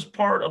northest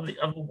part of the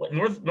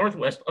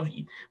northwest of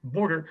the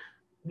border,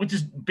 which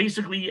is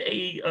basically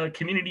a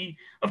community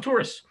of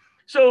tourists.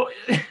 So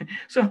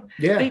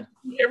they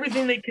do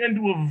everything they can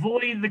to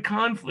avoid the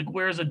conflict,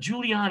 whereas a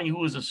Giuliani,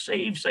 who is a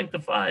saved,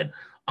 sanctified,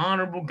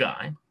 honorable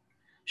guy,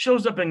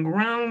 shows up in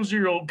ground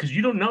zero, because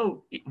you don't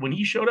know. When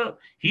he showed up,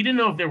 he didn't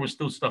know if there was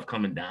still stuff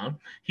coming down.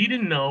 He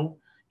didn't know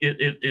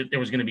if there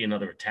was going to be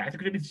another attack. There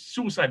could be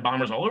suicide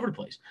bombers all over the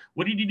place.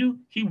 What did he do?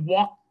 He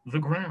walked the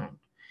ground.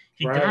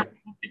 He got out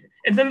there.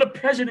 And then the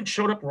president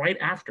showed up right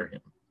after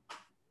him.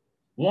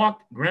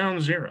 Walked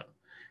ground zero.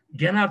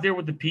 Get out there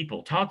with the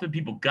people, talk to the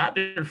people, got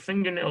their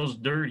fingernails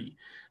dirty.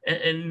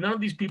 And none of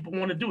these people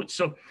want to do it.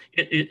 So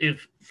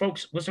if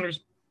folks,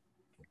 listeners,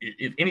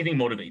 if anything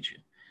motivates you,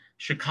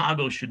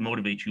 Chicago should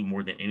motivate you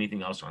more than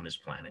anything else on this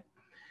planet.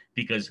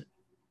 Because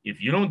if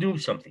you don't do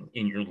something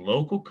in your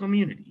local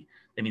community,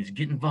 that means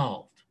get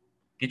involved,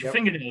 get your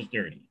fingernails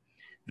dirty,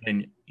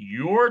 then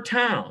your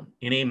town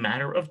in a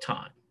matter of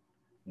time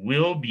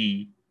will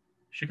be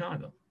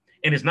Chicago.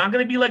 And it's not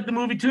going to be like the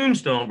movie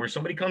Tombstone, where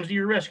somebody comes to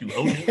your rescue.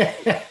 Oh,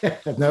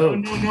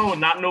 no,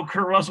 not no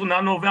Kurt Russell,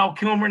 not no Val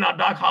Kilmer, not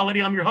Doc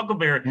Holliday. I'm your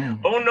Huckleberry.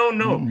 Oh, no.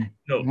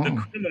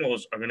 The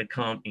criminals are going to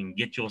come and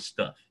get your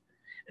stuff.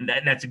 And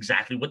that's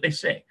exactly what they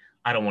say.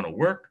 I don't want to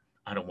work.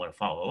 I don't want to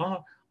follow the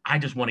law. I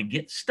just want to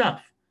get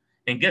stuff.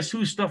 And guess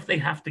whose stuff they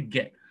have to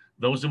get?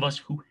 Those of us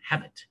who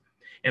have it.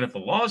 And if the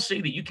laws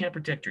say that you can't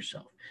protect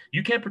yourself,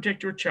 you can't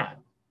protect your child,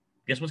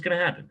 guess what's going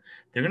to happen?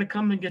 They're going to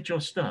come and get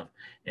your stuff.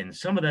 And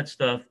some of that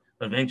stuff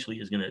eventually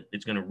it's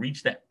going to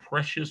reach that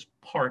precious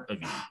part of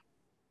you.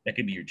 That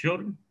could be your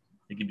children.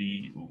 It could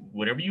be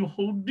whatever you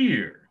hold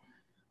dear.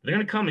 They're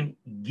going to come and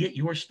get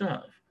your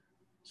stuff.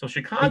 So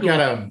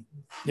Chicago.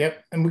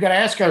 And we got to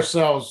ask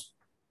ourselves,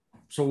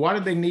 so why do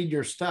they need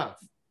your stuff?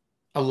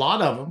 A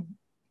lot of them,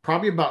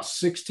 probably about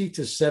 60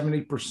 to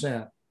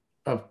 70%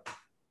 of,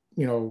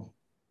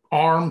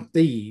 armed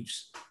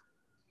thieves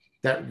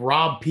that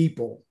rob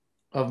people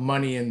of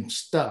money and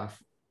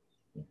stuff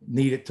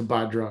need it to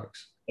buy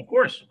drugs. Of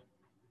course.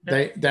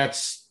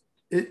 That's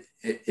it.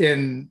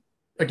 And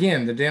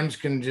again, the Dems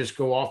can just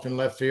go off in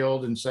left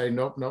field and say,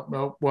 nope.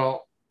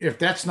 Well, if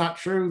that's not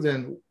true,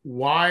 then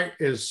why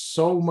is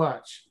so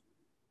much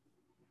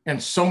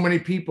and so many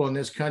people in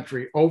this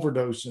country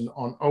overdosing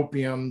on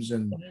opiums?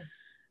 And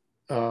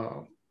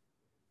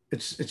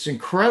it's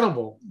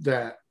incredible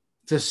that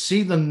to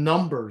see the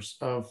numbers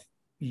of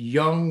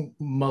young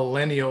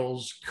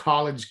millennials,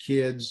 college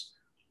kids,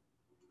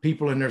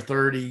 people in their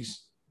 30s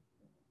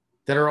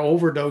that are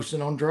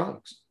overdosing on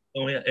drugs.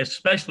 Oh yeah,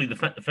 especially the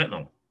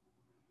fentanyl.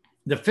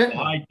 The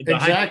fentanyl,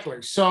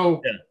 exactly.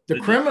 So the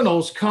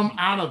criminals come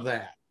out of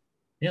that.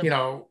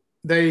 Yeah.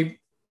 They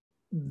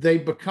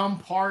become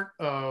part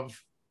of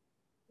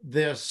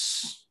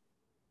this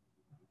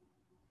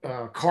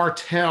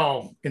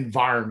cartel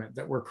environment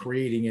that we're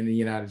creating in the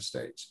United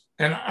States.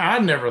 And I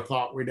never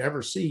thought we'd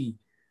ever see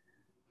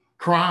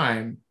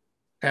crime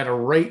at a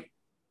rate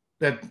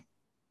that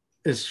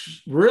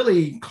is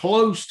really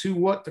close to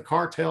what the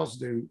cartels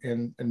do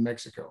in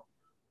Mexico.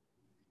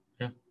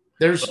 Yeah.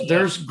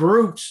 There's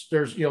groups,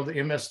 there's, the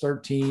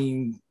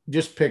MS-13,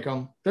 just pick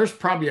them. There's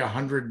probably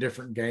 100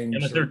 different gangs.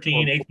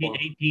 MS-13,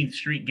 18th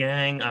Street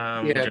Gang.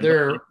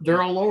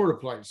 They're all over the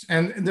place.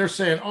 And they're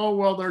saying, oh,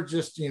 well, they're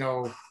just,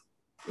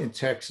 in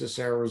Texas,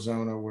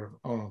 Arizona, whatever.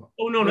 Oh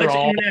no, that's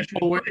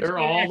international. They're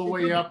all the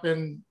way up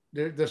in,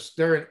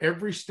 they're in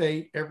every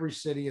state, every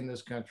city in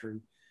this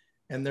country,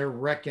 and they're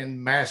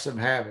wrecking massive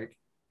havoc.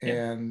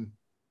 And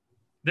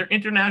they're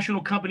international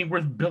company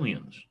worth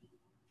billions.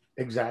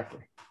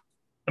 Exactly.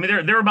 I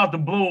mean, they're about to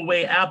blow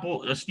away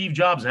Steve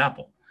Jobs'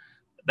 Apple.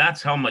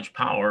 That's how much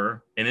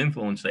power and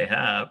influence they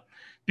have,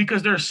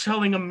 because they're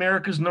selling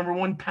America's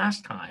 #1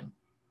 pastime.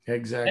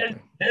 Exactly.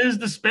 That is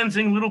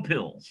dispensing little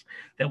pills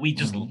that we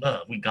just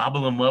love. We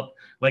gobble them up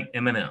like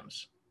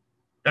M&Ms.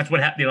 That's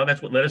what happened.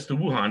 That's what led us to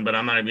Wuhan, but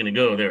I'm not even going to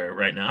go there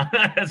right now.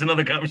 That's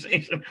another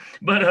conversation.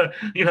 But,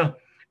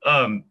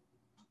 Um,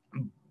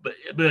 but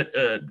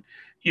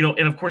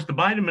and of course, the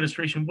Biden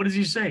administration, what does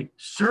he say?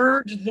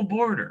 Surge the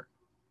border.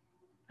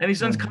 And he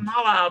sends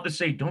Kamala out to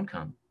say, don't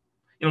come.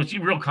 She's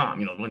real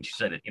calm, when she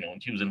said it, when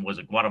she was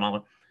it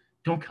Guatemala?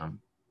 Don't come.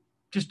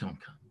 Just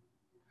don't come.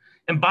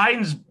 And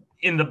Biden's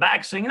in the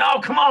back saying, no,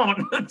 come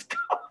on, let's go.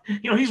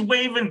 He's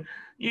waving,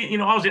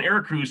 I was in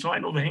air crew, so I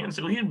know the hand.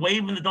 So he's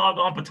waving the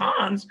doggone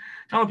batons,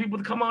 telling people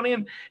to come on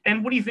in.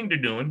 And what do you think they're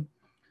doing?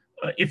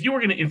 If you were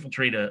going to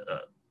infiltrate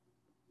a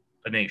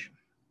nation,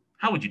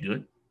 how would you do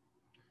it?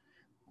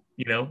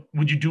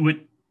 Would you do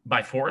it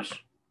by force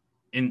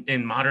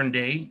in modern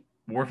day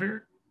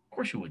warfare? Of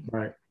course you would.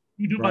 Right.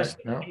 You do it by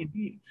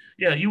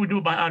yeah, you would do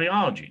it by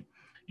ideology.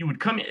 You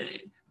would come in.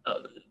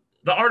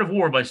 The Art of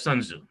War by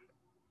Sun Tzu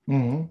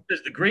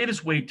says the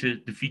greatest way to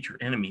defeat your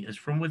enemy is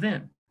from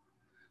within.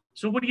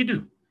 So what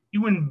do?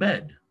 You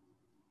embed.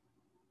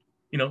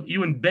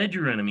 You embed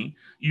your enemy.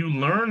 You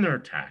learn their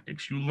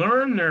tactics. You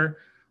learn their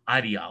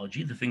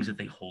ideology, the things that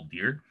they hold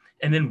dear,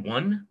 and then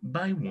one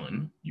by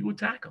one you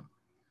attack them.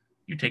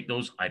 You take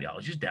those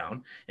ideologies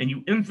down and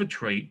you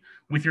infiltrate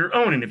with your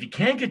own. And if you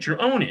can't get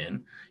your own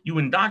in, you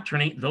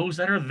indoctrinate those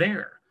that are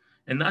there.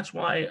 And that's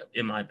why,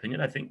 in my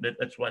opinion, I think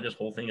that's why this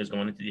whole thing is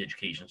going into the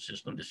education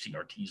system, the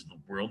CRTs of the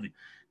world, the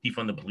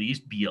defund the police,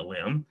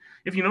 BLM.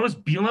 If you notice,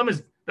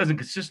 BLM doesn't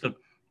consist of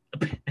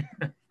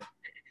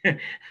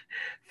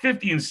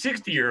 50 and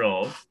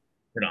 60-year-olds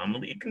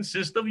predominantly. It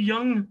consists of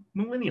young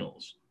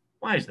millennials.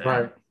 Why is that?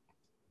 Right.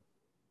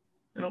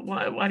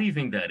 Why do you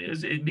think that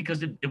is?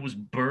 Because it was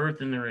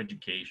birthed in their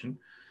education,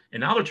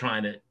 and now they're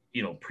trying to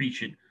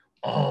preach it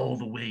all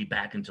the way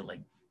back into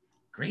like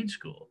grade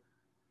school.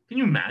 Can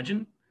you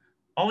imagine?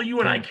 All you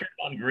and I cared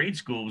about in grade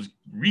school was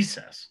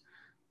recess.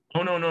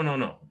 Oh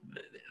no.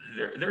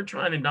 They're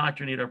trying to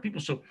indoctrinate our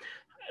people. So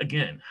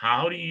again,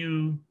 how do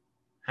you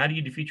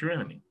defeat your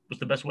enemy? What's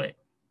the best way?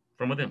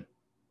 From within.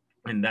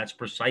 And that's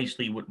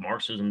precisely what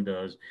Marxism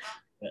does.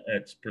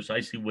 That's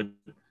precisely what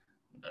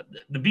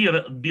the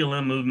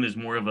BLM movement is.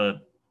 More of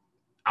a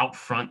out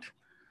front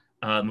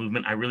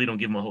movement. I really don't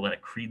give them a whole lot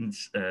of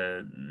credence.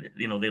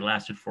 They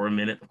lasted for a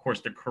minute. Of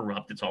course, they're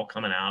corrupt. It's all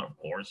coming out, of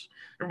course.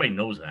 Everybody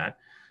knows that.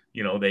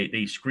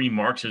 They scream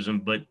Marxism,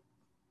 but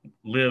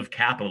live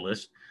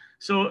capitalist.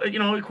 So,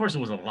 of course, it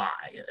was a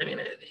lie. I mean,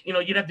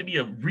 you'd have to be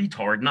a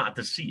retard not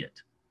to see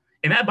it.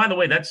 And that, by the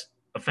way, that's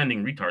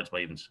offending retards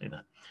by even saying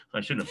that. I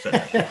shouldn't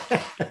have said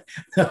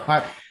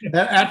that.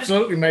 That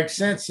absolutely makes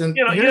sense. And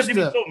you have to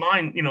be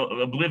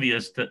so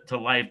oblivious to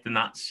life to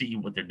not see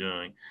what they're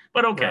doing.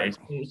 But okay,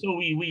 right. So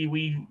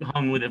we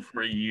hung with it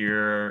for a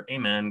year.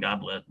 Amen.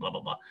 God bless. Blah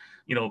blah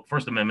blah.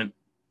 First Amendment.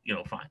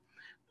 Fine.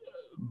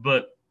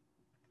 But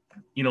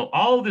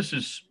all of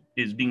this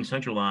is being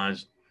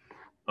centralized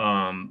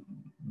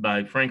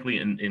by, frankly,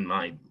 in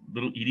my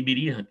little itty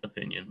bitty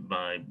opinion,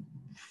 by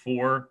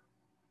 4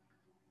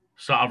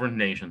 sovereign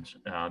nations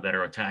that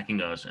are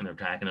attacking us, and they're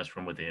attacking us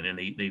from within, and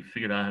they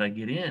figured out how to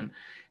get in.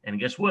 And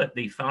guess what?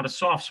 They found a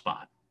soft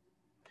spot.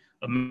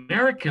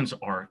 Americans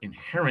are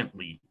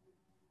inherently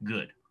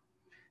good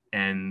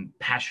and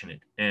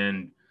passionate,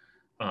 and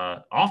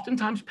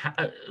oftentimes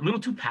a little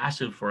too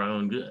passive for our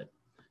own good.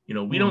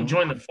 We don't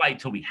join the fight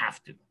till we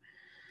have to.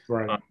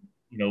 Right.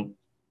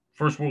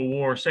 First World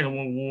War, Second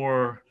World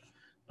War,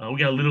 we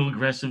got a little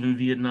aggressive in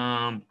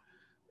Vietnam.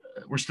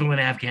 We're still in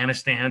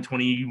Afghanistan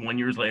 21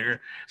 years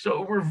later.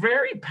 So we're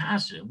very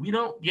passive. We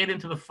don't get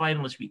into the fight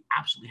unless we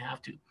absolutely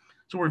have to.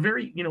 So we're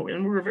very,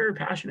 and we're very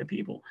passionate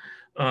people.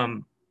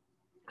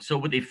 So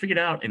what they figured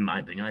out, in my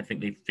opinion, I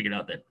think they figured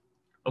out that,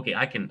 okay,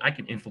 I can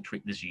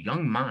infiltrate this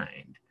young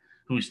mind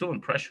who is still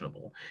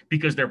impressionable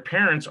because their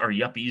parents are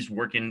yuppies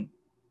working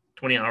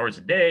 20 hours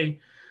a day,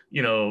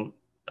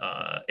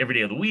 every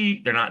day of the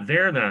week. They're not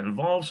there. They're not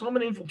involved. So I'm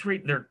going to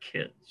infiltrate their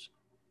kids.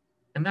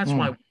 And that's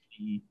why we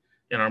see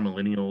in our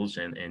millennials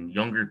and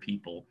younger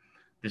people,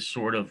 this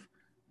sort of,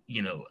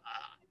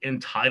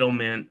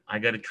 entitlement, I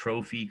got a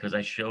trophy because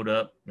I showed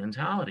up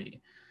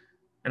mentality.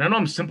 And I know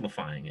I'm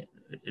simplifying it.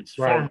 It's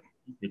far more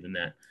deeper than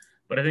that.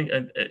 But I think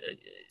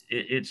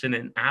it's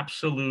an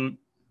absolute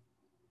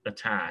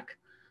attack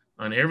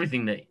on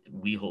everything that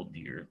we hold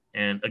dear.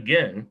 And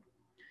again,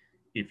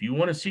 if you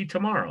want to see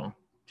tomorrow,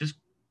 just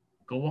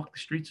go walk the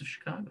streets of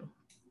Chicago.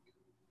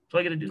 That's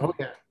all you got to do.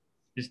 Okay.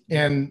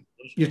 And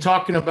you're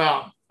talking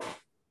about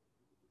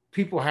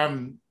people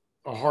having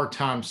a hard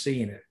time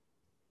seeing it.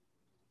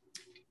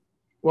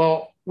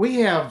 Well, we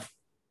have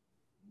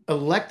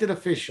elected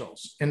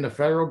officials in the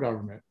federal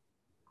government,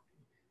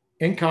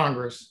 in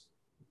Congress,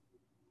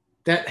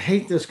 that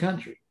hate this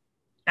country.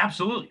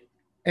 Absolutely.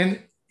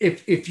 And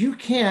if you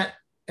can't,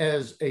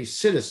 as a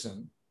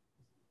citizen,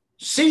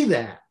 see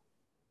that,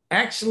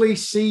 actually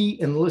see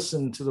and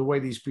listen to the way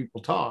these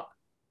people talk,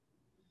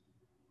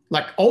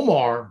 like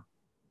Omar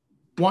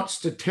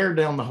wants to tear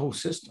down the whole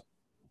system.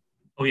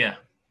 Oh, yeah.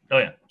 Oh,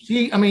 yeah.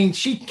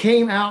 She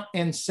came out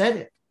and said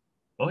it.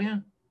 Oh, yeah.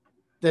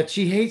 That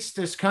she hates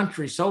this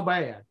country so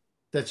bad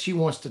that she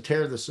wants to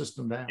tear the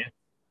system down. Yeah.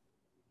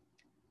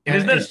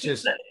 And it's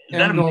just,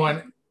 and I'm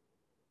going,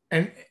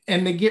 and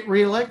they get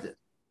reelected.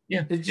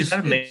 Yeah. It Is just,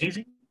 that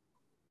amazing?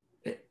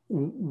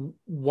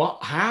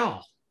 what,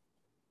 how,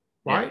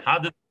 right? Yeah. How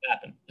did this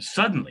happen?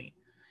 Suddenly.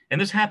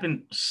 And this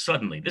happened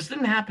suddenly. This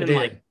didn't It happen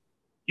like,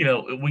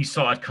 did. we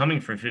saw it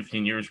coming for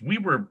 15 years. We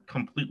were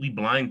completely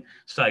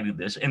blindsided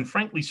this. And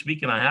frankly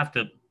speaking, I have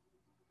to,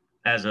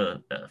 as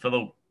a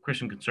fellow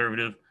Christian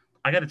conservative,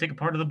 I got to take a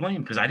part of the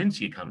blame because I didn't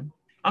see it coming.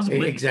 I was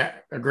oblivious.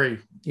 Exactly. Agree.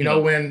 You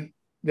know, When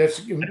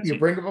this, I didn't see you it.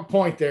 bring up a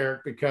point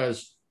there,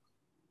 because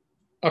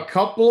a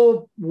couple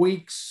of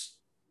weeks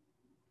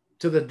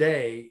to the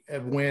day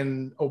of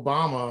when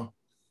Obama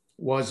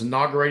was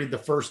inaugurated the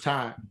first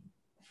time,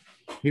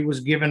 he was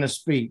given a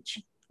speech,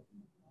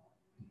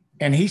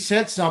 and he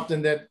said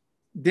something that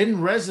didn't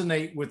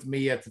resonate with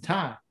me at the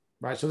time,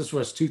 right? So this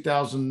was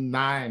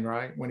 2009,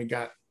 right, when he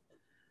got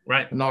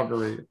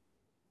inaugurated.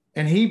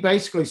 And he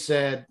basically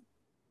said,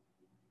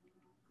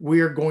 we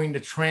are going to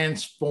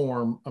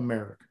transform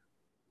America.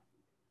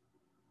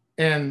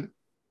 And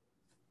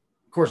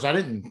of course, I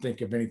didn't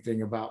think of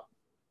anything about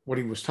what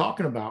he was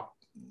talking about,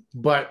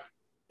 but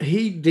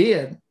he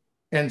did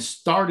and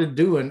started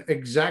doing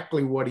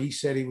exactly what he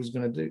said he was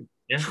going to do.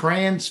 Yeah.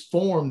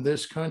 Transform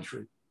this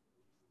country.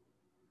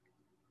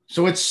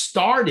 So it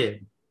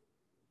started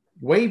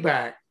way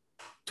back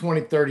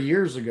 20, 30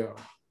 years ago.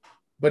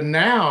 But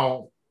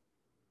now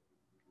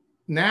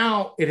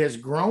it has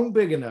grown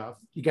big enough.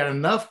 You got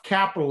enough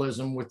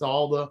capitalism with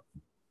all the,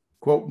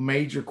 quote,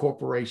 major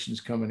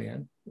corporations coming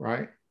in,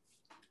 right?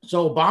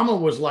 So Obama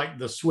was like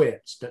the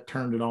switch that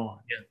turned it on.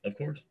 Yeah, of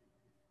course.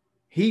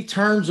 He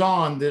turns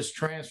on this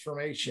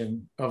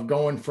transformation of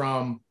going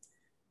from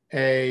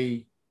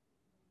a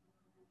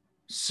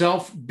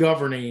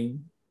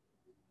self-governing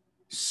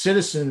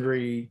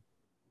citizenry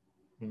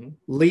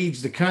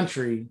leads the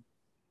country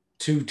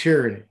to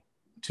tyranny,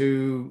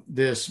 to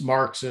this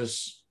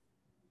Marxist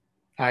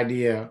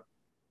idea,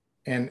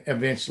 and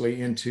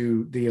eventually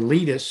into the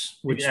elitists,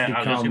 which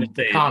become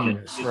the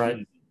communists,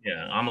 right?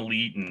 Yeah, I'm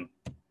elite, and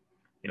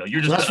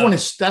you're just. So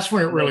that's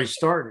when it really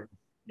started.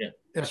 Yeah,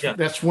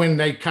 that's when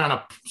they kind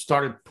of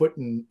started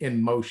putting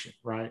in motion,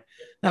 right?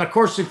 And of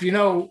course, if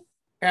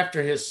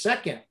after his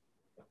second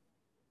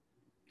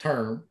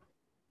term,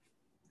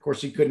 of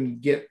course, he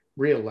couldn't get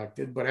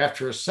reelected, but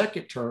after a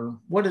second term,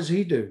 what does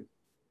he do?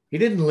 He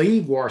didn't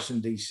leave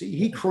Washington, D.C.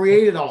 He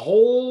created a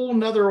whole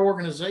nother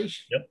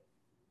organization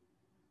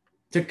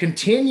to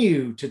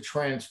continue to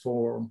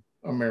transform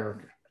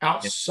America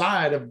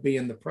outside of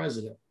being the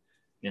president.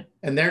 Yeah.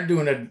 And they're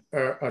doing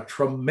a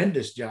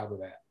tremendous job of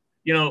that.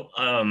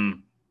 The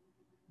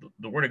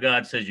word of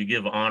God says you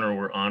give honor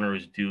where honor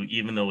is due,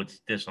 even though it's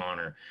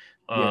dishonor.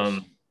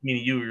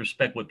 Meaning you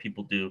respect what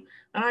people do.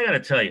 And I got to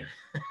tell you,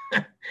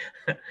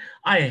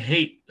 I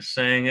hate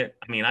saying it.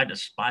 I mean, I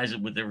despise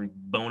it with every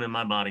bone in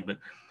my body, but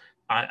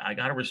I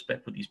got to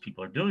respect what these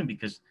people are doing,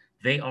 because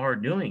they are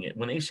doing it.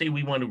 When they say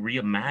we want to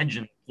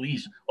reimagine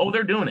police,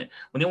 they're doing it.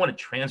 When they want to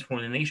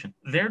transform the nation,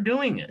 they're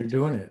doing it. They're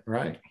doing it,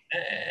 right.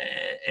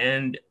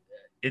 And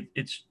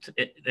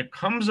there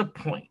comes a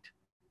point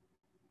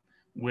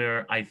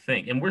where I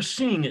think, and we're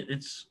seeing it,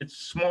 it's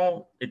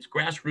small, it's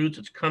grassroots,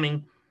 it's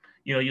coming.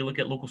 You look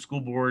at local school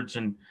boards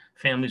and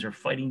families are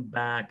fighting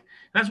back.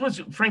 That's what's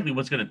going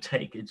to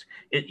take.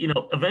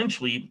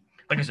 Eventually,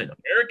 like I said,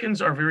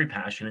 Americans are very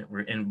passionate,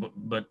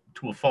 but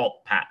to a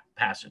fault,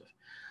 passive.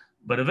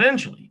 But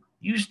eventually,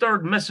 you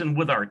start messing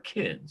with our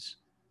kids,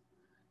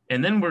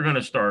 and then we're going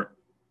to start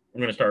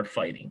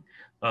fighting,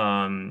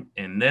 and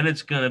then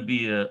it's going to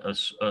be a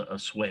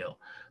swale.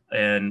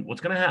 And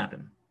what's going to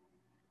happen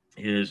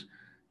is,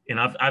 and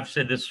I've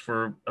said this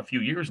for a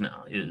few years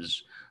now,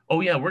 is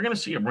we're going to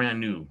see a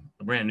brand new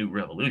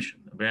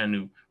revolution, a brand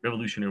new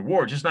revolutionary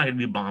war. It's just not going to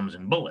be bombs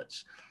and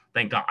bullets.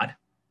 Thank God.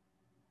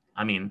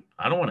 I mean,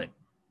 I don't want to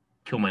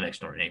kill my next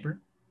door neighbor.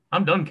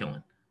 I'm done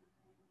killing.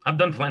 I've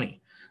done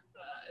plenty.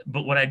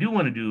 But what I do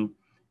want to do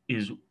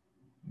is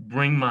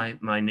bring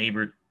my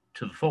neighbor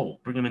to the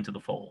fold, bring them into the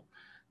fold,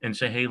 and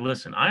say, hey,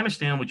 listen, I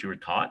understand what you were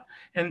taught,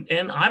 and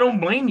I don't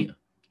blame you.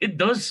 It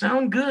does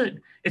sound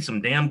good. It's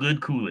some damn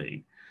good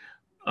Kool-Aid.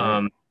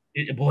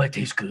 It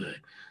tastes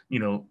good.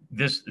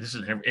 This is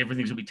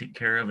everything's gonna be taken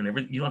care of, and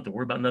you don't have to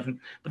worry about nothing.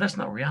 But that's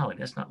not reality.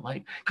 That's not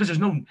life, because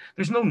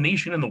there's no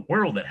nation in the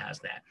world that has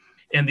that,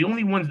 and the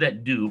only ones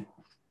that do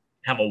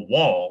have a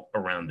wall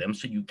around them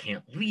so you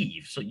can't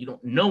leave, so you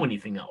don't know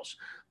anything else,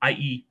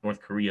 i.e. North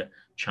Korea,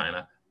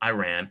 China,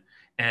 Iran,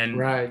 and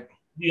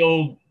the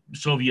old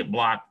Soviet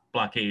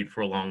blockade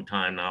for a long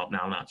time. Now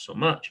not so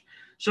much.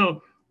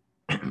 So,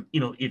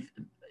 if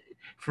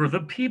for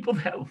the people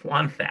that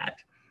want that,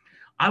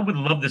 I would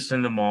love to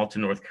send them all to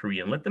North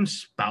Korea and let them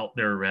spout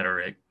their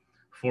rhetoric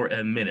for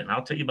a minute. And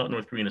I'll tell you about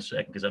North Korea in a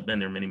second, because I've been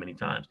there many, many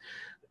times.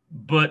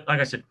 But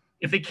like I said,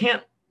 if they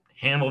can't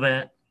handle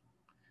that,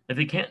 if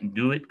they can't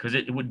do it, because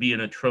it would be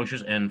an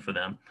atrocious end for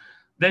them,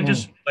 then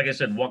just, like I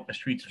said, walk the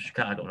streets of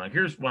Chicago. Now,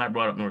 here's why I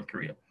brought up North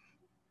Korea.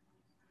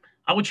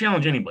 I would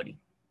challenge anybody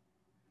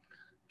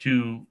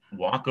to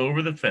walk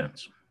over the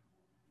fence,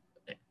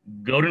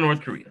 go to North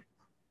Korea,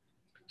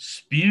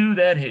 spew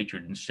that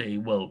hatred, and say,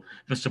 well,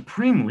 the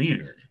supreme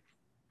leader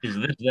is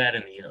this, that,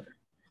 and the other.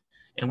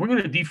 And we're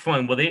going to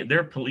defund. Well,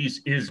 their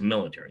police is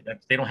military.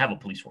 They don't have a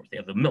police force. They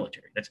have the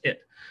military. That's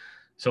it.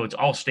 So it's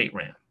all state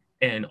ran.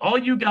 And all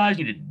you guys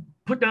need to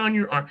put down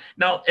your arm.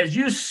 Now, as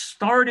you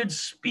started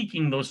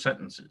speaking those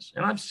sentences,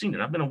 and I've seen it,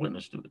 I've been a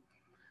witness to it,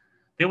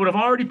 they would have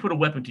already put a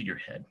weapon to your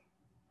head.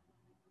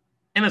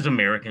 And as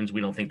Americans,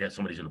 we don't think that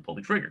somebody's going to pull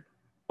the trigger.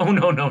 Oh,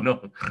 no, no,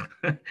 no.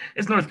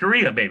 It's North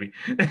Korea, baby.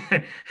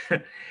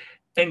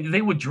 And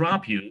they would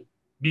drop you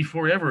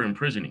before ever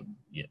imprisoning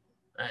you.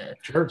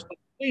 Sure. So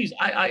please,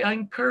 I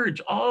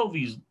encourage all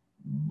these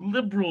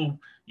liberal,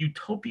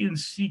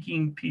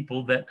 utopian-seeking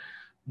people that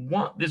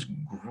want this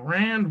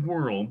grand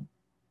world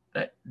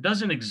that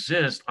doesn't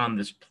exist on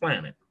this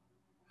planet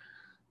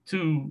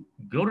to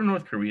go to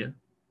North Korea,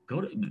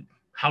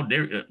 how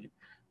dare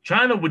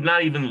China would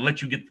not even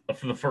let you get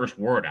the first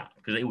word out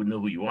because they would know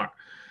who you are.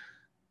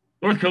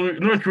 North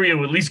Korea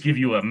would at least give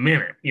you a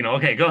minute.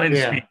 Okay, go ahead and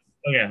speak.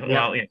 Okay,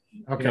 well, yeah.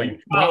 Okay.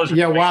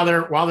 While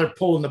they're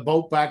pulling the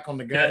boat back on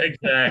the gun. Yeah,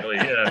 exactly.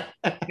 Yeah.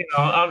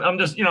 I'm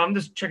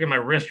just checking my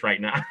wrist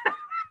right now.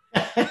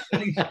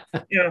 Make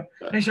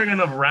sure I got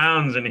enough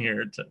rounds in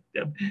here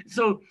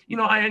so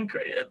I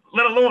encourage,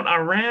 let alone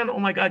Iran. Oh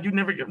my God, you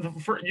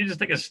just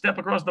take a step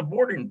across the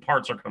border and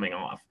parts are coming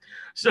off.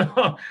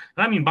 So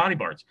I mean body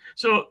parts.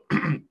 So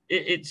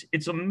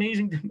it's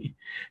amazing to me.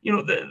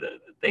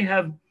 They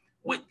have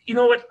what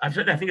I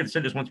think I've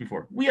said this once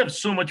before. We have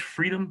so much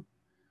freedom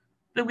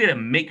that we had to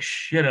make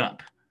shit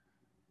up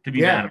to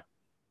be mad.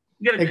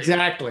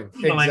 Exactly.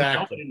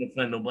 I didn't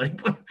offend nobody,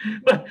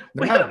 but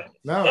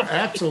no,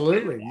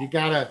 absolutely.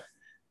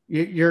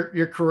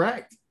 You're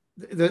correct.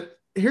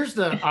 Here's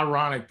the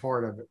ironic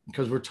part of it,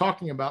 because we're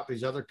talking about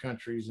these other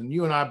countries, and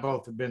you and I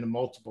both have been to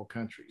multiple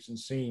countries and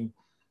seen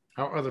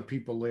how other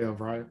people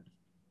live, right?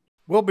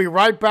 We'll be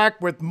right back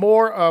with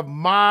more of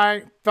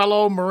my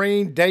fellow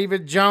Marine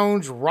David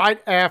Jones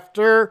right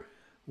after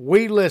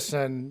we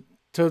listen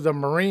to the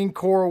Marine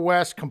Corps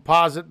West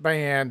Composite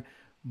Band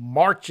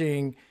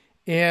marching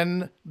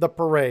in the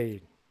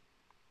parade.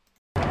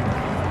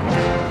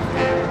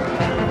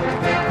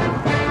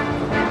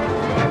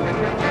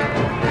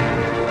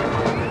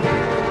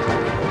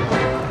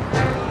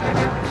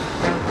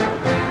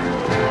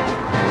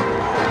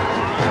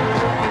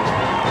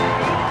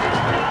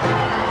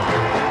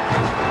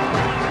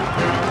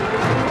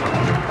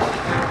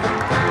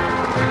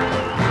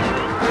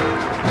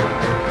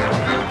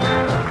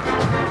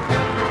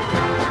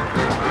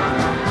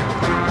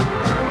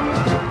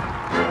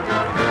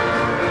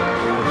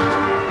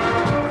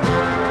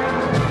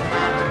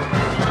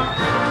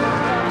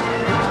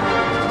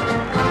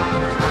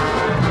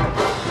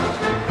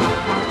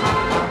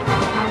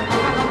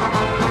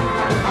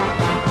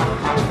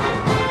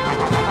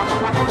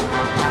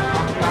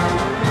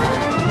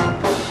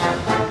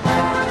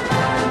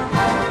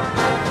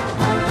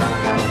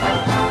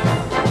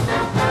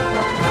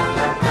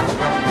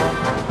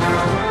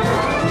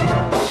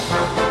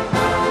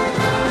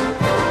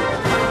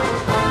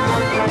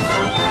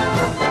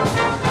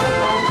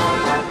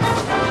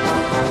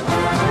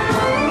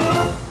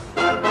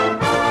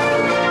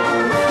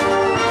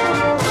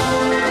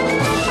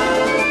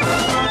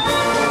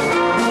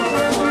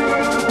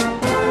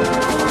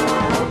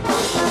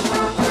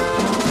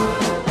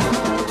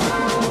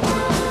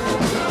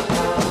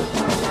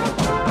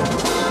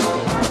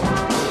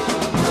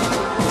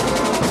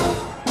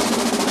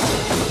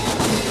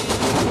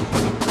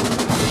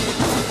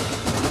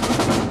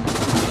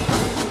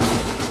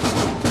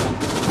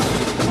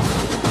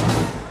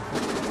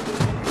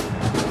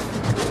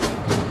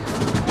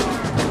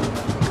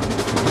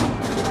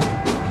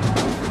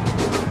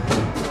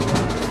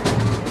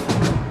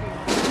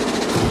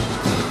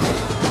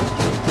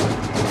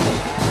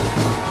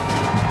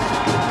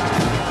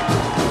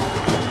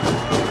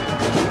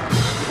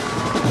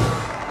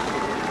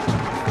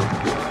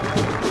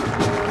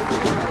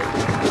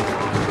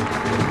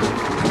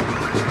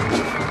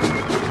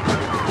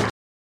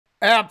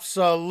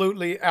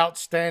 Absolutely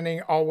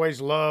outstanding. Always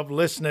love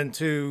listening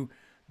to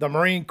the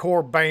Marine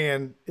Corps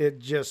Band. It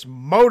just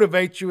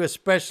motivates you,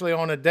 especially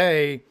on a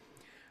day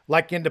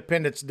like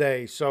Independence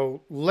Day.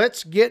 So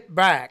let's get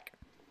back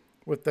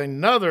with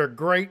another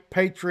great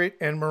patriot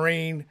and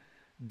Marine,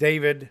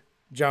 David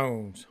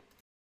Jones.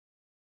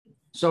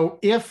 So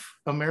if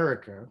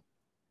America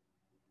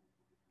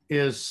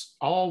is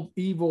all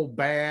evil,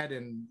 bad,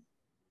 and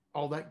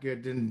all that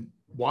good, then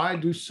why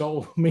do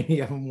so many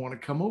of them want to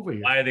come over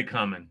here? Why are they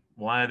coming?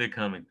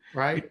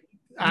 Right.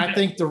 I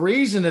think the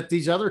reason that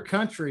these other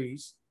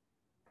countries,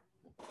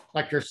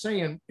 like you're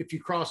saying, if you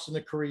cross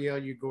into Korea,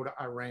 you go to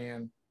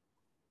Iran,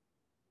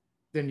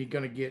 then you're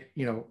going to get,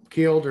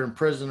 killed or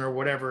imprisoned or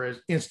whatever is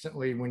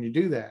instantly when you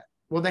do that.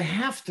 Well, they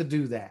have to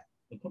do that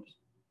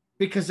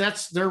because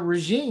that's their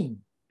regime,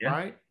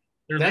 right?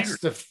 That's leaders.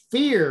 The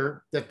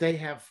fear that they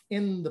have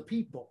in the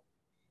people.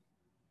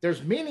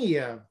 There's many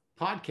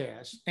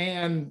podcasts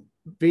and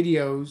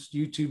videos,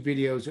 YouTube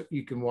videos that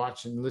you can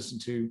watch and listen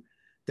to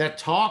that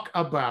talk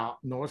about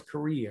North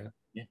Korea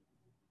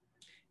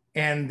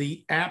and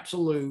the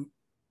absolute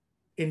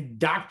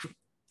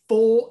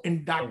full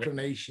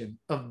indoctrination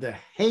of the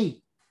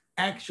hate,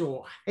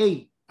 actual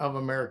hate of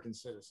American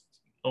citizens.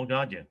 Oh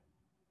God, yeah.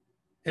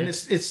 And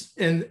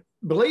and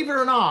believe it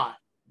or not,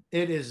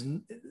 it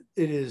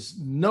is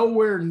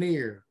nowhere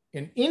near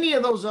in any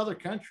of those other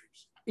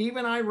countries,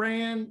 even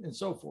Iran and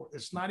so forth.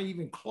 It's not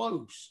even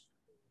close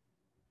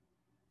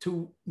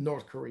to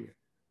North Korea.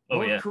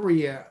 North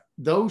Korea,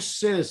 those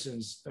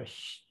citizens, a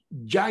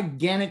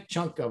gigantic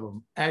chunk of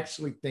them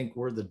actually think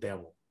we're the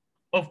devil.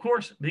 Of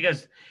course,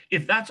 because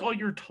if that's all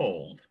you're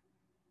told,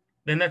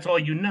 then that's all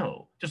you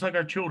know. Just like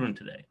our children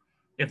today.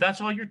 If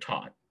that's all you're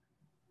taught,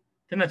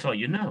 then that's all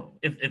you know.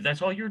 If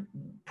that's all you're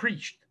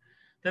preached,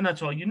 then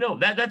that's all you know.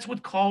 That's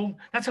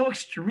how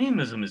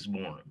extremism is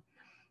born.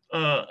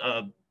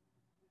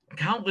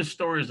 Countless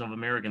stories of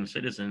American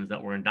citizens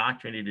that were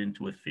indoctrinated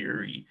into a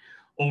theory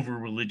over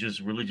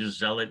religious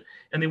zealot,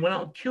 and they went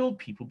out and killed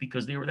people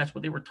because that's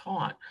what they were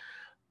taught.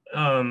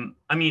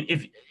 I mean,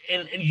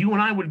 and you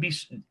and I would be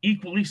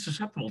equally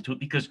susceptible to it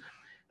because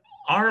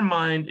our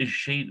mind is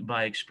shaped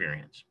by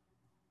experience.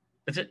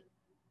 That's it.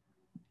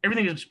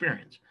 Everything is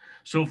experience.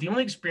 So if the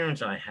only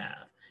experience I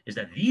have is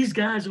that these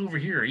guys over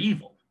here are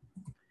evil,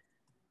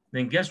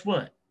 then guess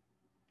what?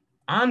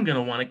 I'm going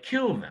to want to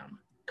kill them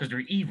because they're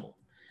evil.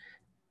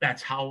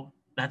 That's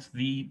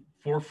the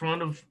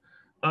forefront of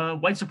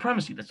white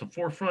supremacy. That's the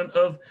forefront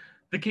of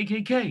the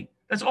KKK.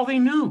 That's all they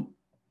knew.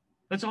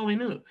 That's all they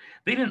knew.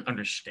 They didn't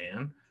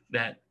understand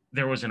that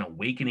there was an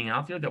awakening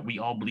out there, that we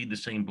all bleed the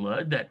same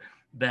blood,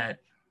 that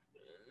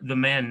the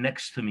man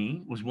next to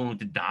me was willing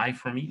to die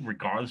for me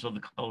regardless of the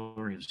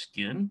color of his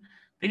skin.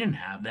 They didn't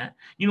have that.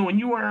 You know, when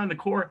you were on the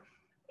Corps,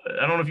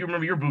 I don't know if you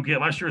remember your boot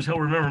camp. I sure as hell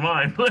remember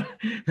mine. But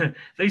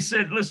they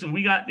said, listen,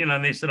 we got,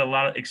 and they said a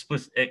lot of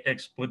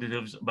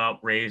expletives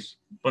about race,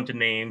 a bunch of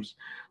names.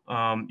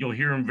 You'll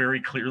hear them very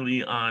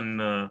clearly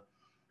on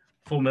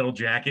Full Metal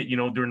Jacket,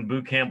 during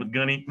boot camp with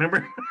Gunny.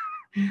 Remember?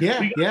 Yeah,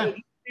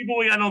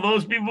 We got to know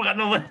those people.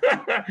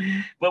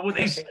 But what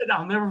they said,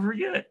 I'll never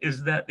forget,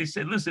 is that they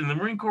said, listen, in the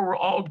Marine Corps, we're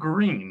all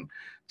green,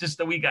 just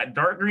that we got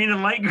dark green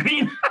and light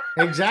green.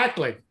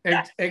 Exactly.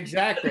 And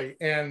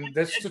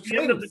that's the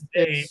truth. End of the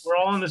day, we're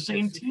all on the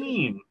same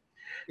team.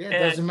 Yeah,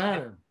 it doesn't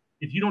matter.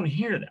 If you don't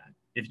hear that,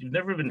 if you've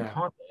never been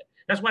taught that,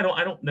 that's why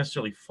I don't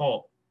necessarily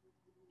fault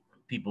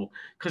people,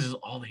 because it's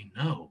all they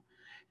know.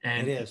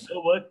 And it is. You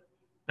know what?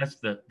 That's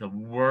the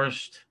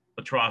worst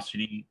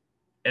atrocity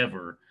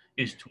ever,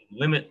 is to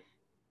limit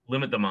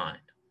the mind.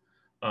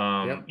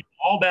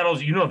 All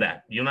battles, you know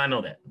that. You and I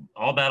know that.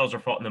 All battles are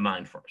fought in the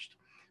mind first.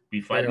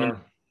 We fight them,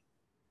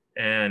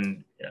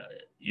 and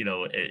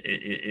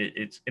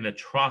it's an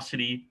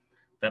atrocity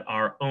that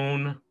our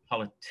own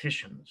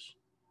politicians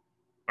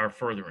are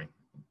furthering.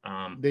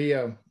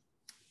 Because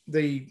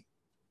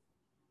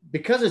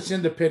it's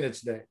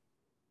Independence Day,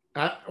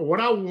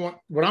 what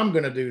I'm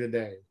going to do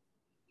today,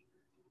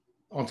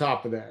 on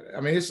top of that, I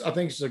mean, I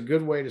think it's a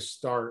good way to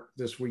start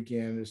this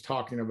weekend, is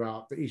talking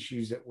about the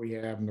issues that we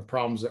have and the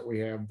problems that we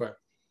have. But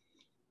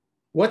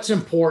what's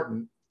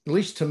important, at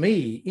least to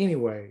me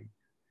anyway,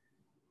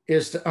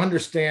 is to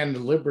understand the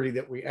liberty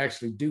that we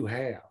actually do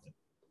have.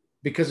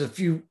 Because if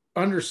you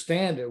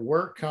understand it,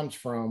 where it comes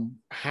from,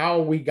 how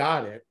we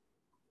got it,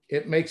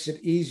 it makes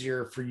it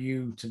easier for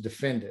you to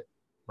defend it.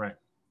 Right.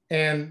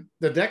 And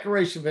the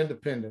Declaration of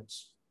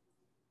Independence,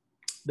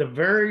 the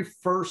very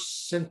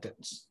first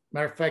sentence,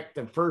 matter of fact,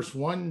 the first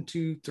 1,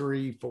 2,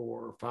 3,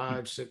 4,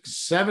 5, 6,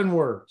 7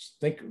 words.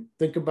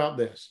 Think about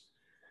this.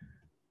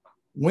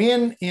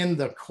 When in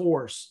the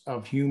course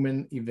of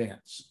human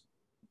events.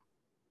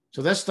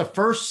 So that's the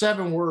first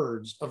 7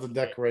 words of the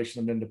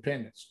Declaration of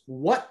Independence.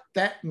 What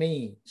that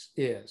means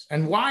is,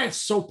 and why it's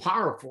so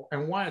powerful,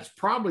 and why it's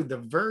probably the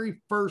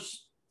very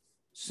first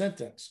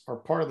sentence, or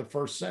part of the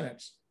first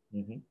sentence.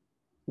 Mm-hmm.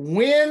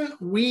 When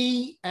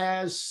we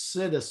as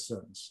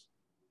citizens,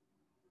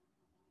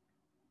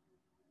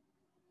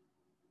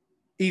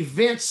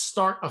 events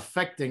start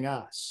affecting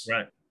us.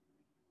 Right.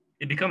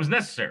 It becomes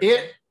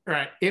necessary.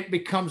 It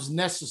becomes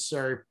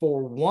necessary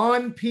for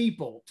one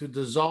people to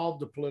dissolve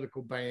the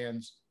political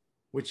bands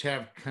which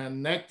have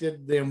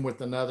connected them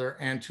with another,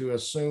 and to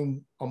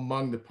assume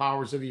among the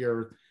powers of the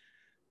earth,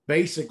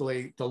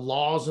 basically the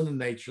laws and the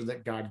nature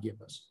that God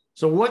give us.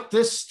 So what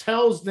this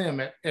tells them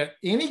at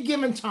any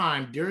given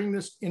time in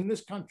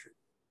this country,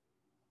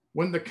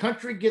 when the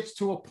country gets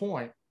to a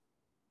point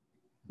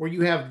where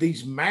you have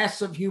these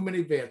massive human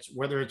events,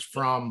 whether it's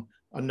from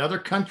another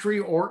country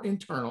or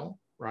internal,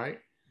 right?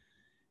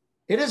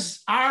 It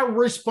is our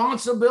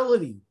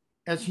responsibility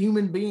as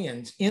human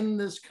beings in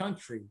this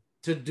country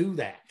to do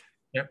that.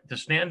 Yep, to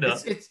stand up.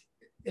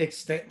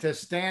 It's to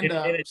stand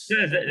up. And it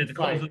says that at the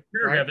close of the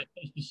paragraph, right?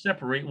 It says to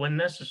separate when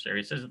necessary.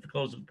 It says at the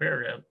close of the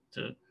paragraph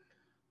to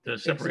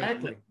separate.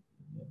 Exactly.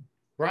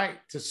 Right,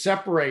 to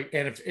separate.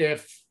 And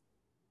if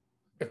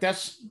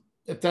that's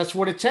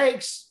what it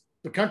takes,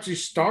 the country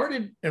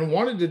started and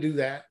wanted to do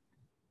that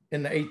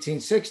in the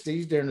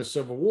 1860s during the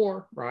Civil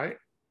War, right?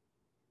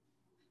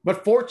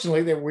 But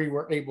fortunately, that we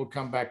were able to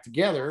come back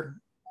together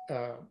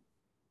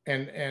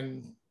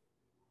and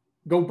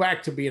go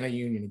back to being a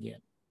union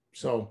again.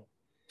 So,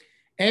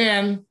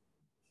 and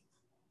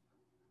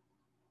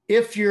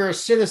if you're a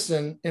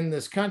citizen in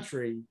this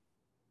country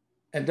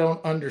and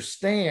don't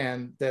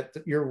understand that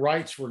your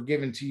rights were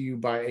given to you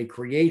by a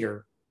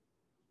creator,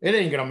 it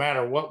ain't going to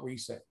matter what we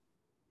say.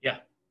 Yeah.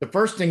 The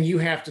first thing you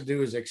have to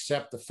do is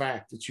accept the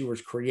fact that you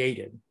was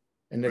created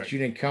and that you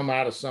didn't come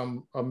out of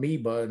some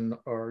amoeba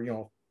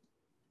or,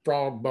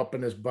 frog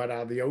bumping his butt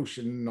out of the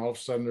ocean and all of a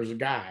sudden there's a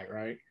guy,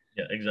 right?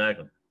 Yeah,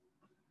 exactly.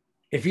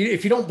 If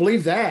you don't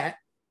believe that,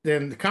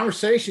 then the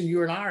conversation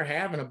you and I are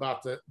having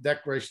about the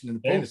Declaration of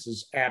Independence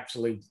is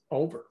absolutely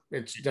over.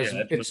 It's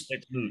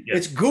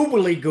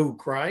goobly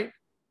gook, right?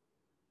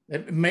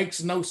 It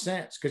makes no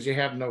sense because you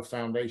have no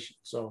foundation.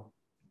 So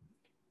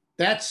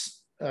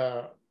that's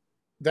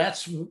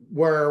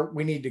where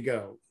we need to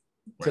go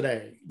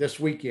today, this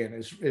weekend,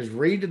 is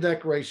read the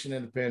Declaration of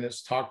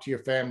Independence, talk to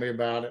your family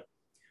about it,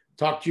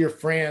 talk to your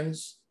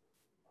friends,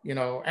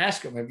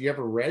 ask them, have you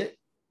ever read it?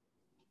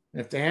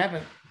 And if they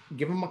haven't,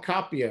 give them a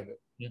copy of it.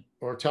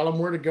 Or tell them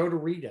where to go to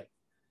read it.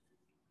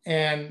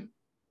 And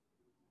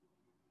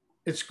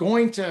it's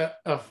going to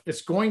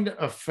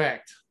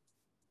affect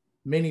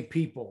many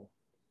people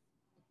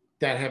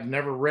that have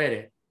never read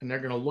it, and they're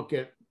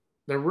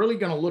really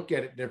going to look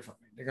at it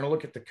differently. They're going to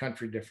look at the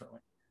country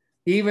differently,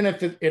 even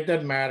if it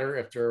doesn't matter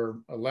if they're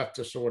a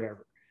leftist or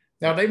whatever.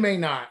 Now they may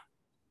not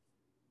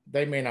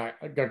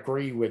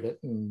agree with it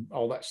and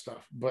all that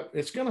stuff, but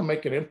it's going to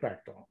make an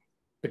impact on them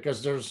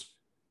because there's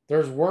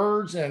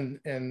words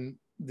and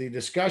the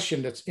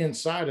discussion that's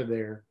inside of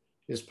there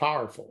is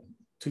powerful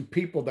to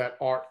people that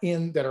are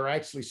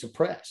actually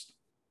suppressed.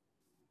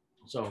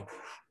 So,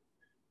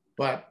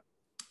 but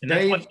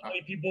that's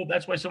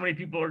why so many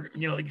people are,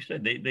 like you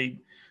said, they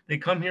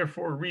come here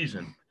for a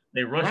reason.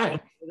 They rush the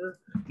border.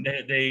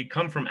 They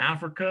come from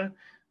Africa,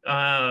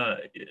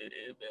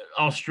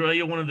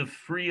 Australia, one of the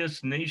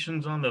freest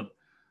nations on the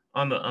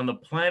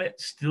planet,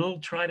 still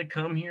try to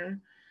come here.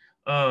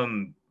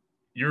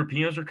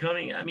 Europeans are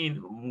coming. I mean,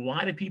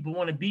 why do people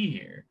want to be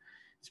here?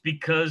 It's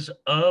because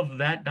of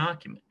that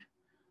document.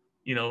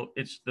 We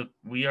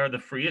are the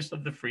freest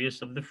of the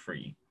freest of the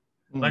free.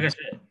 Like I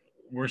said,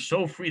 we're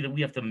so free that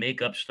we have to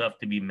make up stuff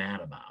to be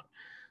mad about.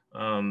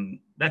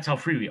 That's how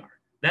free we are.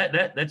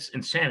 That's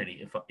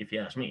insanity, if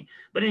you ask me.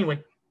 But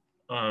anyway,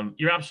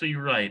 you're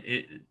absolutely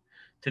right.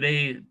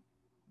 Today,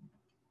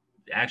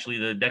 actually,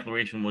 the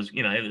Declaration was,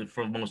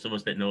 for most of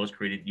us that know, it was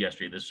created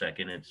yesterday, the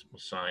 2nd. It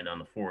was signed on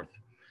the 4th.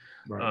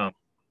 Right.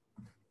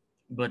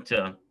 But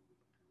the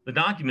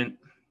document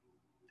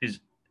is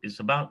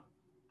about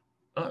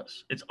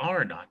us. It's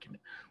our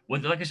document.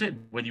 Like I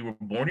said, whether you were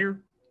born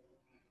here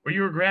or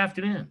you were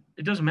grafted in,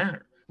 it doesn't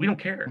matter. We don't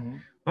care.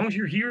 As long as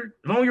you're here,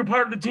 as long as you're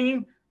part of the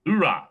team,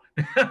 hoorah.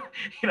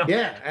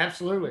 Yeah,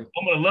 absolutely.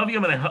 I'm gonna love you.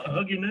 I'm gonna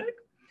hug your neck.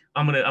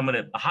 I'm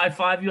gonna high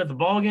five you at the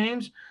ball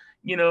games.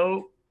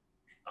 It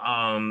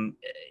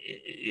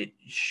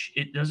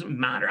doesn't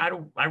matter.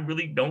 I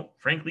really don't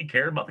frankly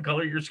care about the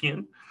color of your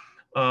skin.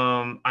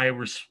 I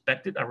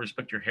respect it. I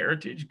respect your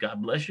heritage.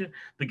 God bless you.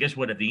 But guess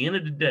what? At the end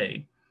of the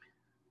day,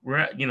 we're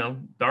at,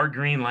 dark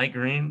green, light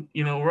green,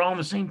 we're all on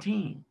the same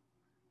team.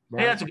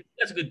 Right. Hey,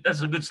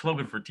 that's a good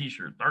slogan for a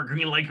t-shirt. Dark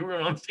green, light green,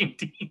 we're on the same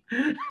team.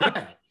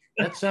 Yeah,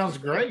 that sounds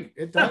great.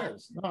 It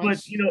does. No, but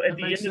at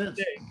the end of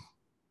the day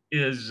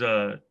it's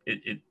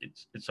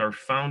our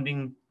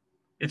founding,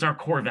 it's our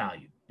core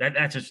value.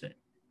 That's just it.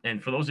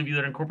 And for those of you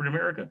that are in corporate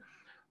America,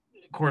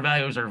 core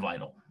values are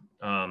vital.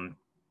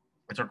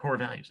 It's our core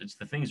values. It's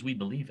the things we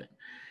believe in.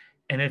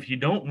 And if you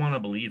don't want to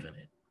believe in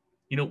it,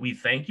 we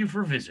thank you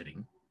for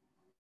visiting,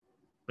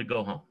 but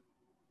go home.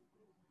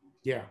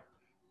 Yeah.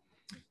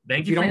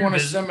 Thank if you don't want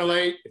to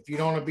assimilate, if you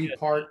don't want to be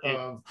part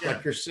of,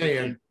 like you're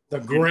saying, the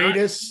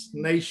greatest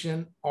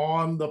nation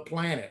on the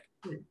planet.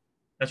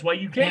 That's why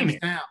you came here.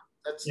 Down.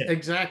 That's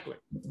exactly.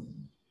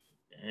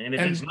 And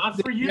if it's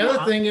not for you, the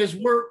other thing is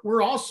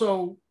we're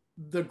also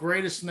the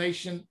greatest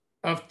nation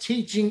of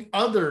teaching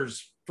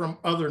others from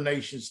other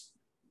nations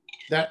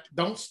that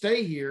don't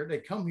stay here. They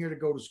come here to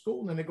go to school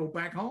and then they go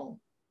back home.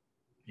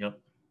 Yep.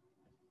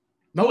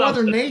 No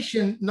other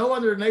nation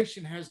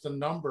has the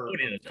number of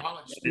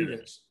college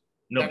students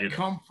that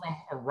come from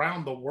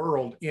around the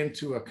world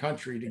into a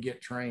country to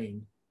get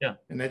trained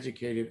and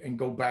educated and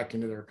go back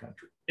into their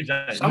country.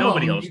 Exactly.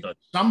 Nobody else does.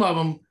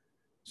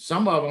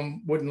 Some of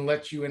them wouldn't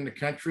let you in the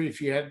country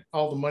if you had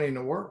all the money in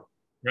the world.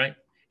 Right.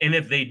 And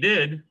if they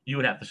did, you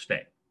would have to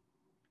stay.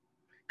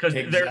 Because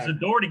there's a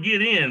door to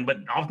get in, but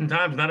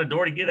oftentimes not a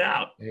door to get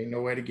out. There ain't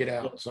no way to get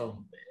out.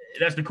 So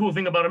that's the cool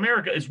thing about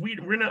America is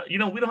we're not, we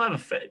don't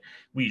have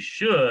we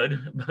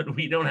should, but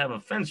we don't have a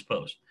fence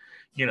post.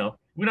 We don't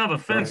have a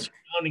fence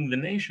surrounding the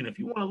nation. If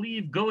you want to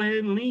leave, go ahead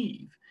and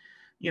leave.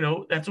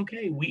 That's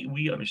okay.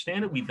 We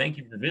understand it. We thank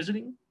you for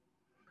visiting.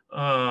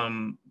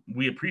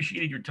 We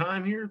appreciated your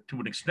time here to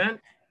an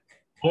extent.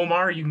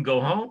 Omar, you can go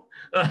home.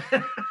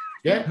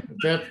 Yeah.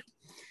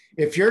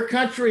 If your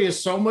country is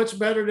so much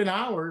better than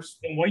ours,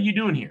 then what are you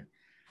doing here?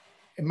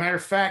 As a matter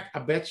of fact, I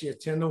bet you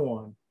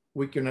 10-1.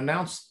 We can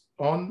announce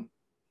on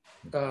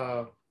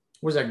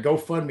what's that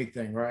GoFundMe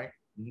thing, right?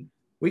 Mm-hmm.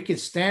 we could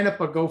stand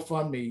up a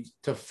GoFundMe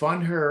to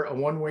fund her a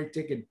one-way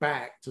ticket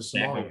back to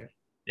Somalia.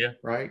 Yeah.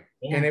 Right.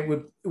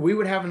 And we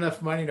would have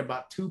enough money in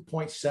about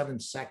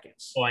 2.7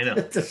 seconds. Oh, I know.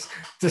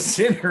 to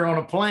send her on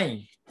a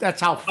plane. That's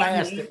how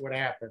fast it would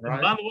happen.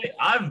 Right. By the way,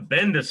 I've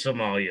been to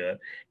Somalia.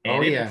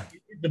 And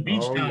the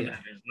beach town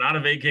is not a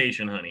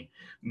vacation, honey.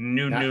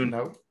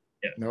 No.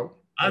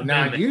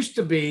 Now, it used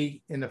to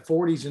be in the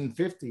 40s and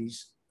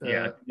 50s.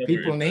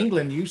 People in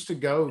England used to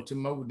go to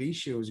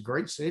Mogadishu. It was a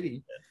great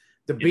city.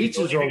 The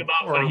beaches are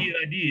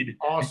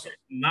awesome.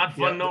 Not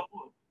fun, no.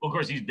 Of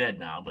course, he's dead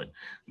now, but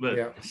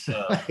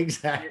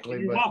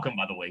exactly. You're welcome,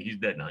 by the way. He's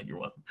dead now. You're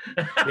welcome.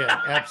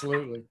 Yeah,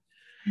 absolutely.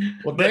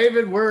 Well,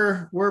 David,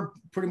 we're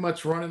pretty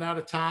much running out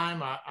of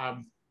time.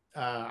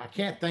 I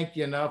can't thank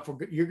you enough.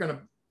 You're gonna,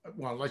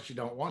 well, unless you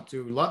don't want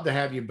to, love to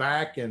have you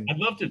back. And I'd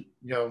love to. You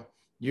know,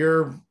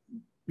 you're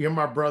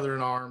my brother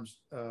in arms.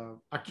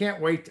 I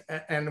can't wait,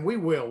 and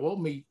we'll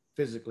meet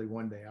physically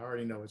one day. I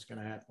already know it's going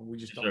to happen. We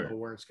just don't know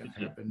where it's going to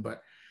happen,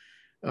 but.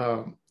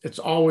 It's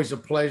always a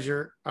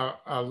pleasure.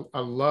 I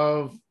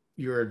love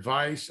your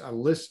advice. I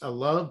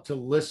love to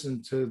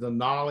listen to the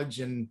knowledge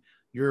and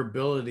your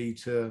ability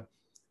to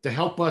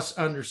help us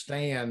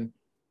understand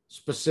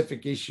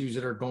specific issues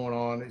that are going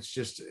on. It's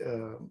just,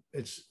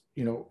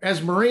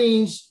 as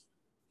Marines,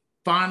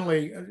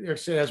 finally, like I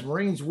said, as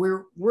Marines,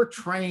 we're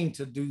trained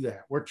to do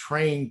that. We're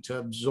trained to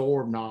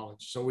absorb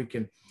knowledge so we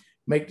can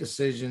make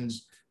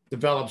decisions,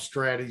 develop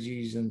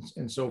strategies,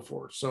 and so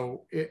forth.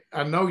 So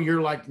I know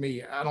you're like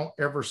me. I don't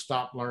ever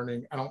stop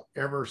learning. I don't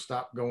ever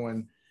stop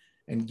going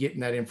and getting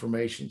that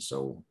information.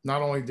 So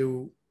not only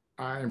do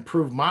I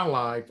improve my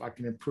life, I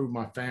can improve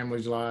my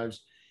family's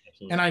lives.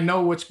 Absolutely. And I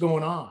know what's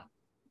going on.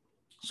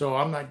 So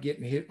I'm not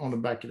getting hit on the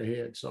back of the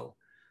head. So,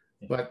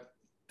 but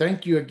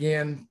thank you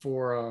again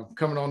for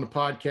coming on the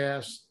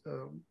podcast.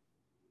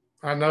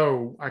 I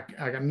know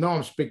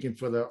I'm speaking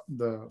for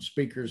the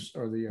speakers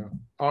or the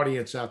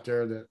audience out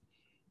there that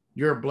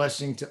you're a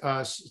blessing to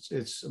us.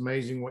 It's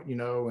amazing what you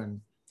know,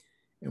 and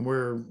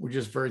we're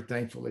just very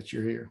thankful that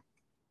you're here.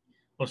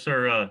 Well,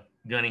 sir,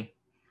 Gunny,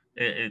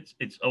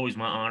 it's always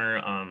my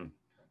honor.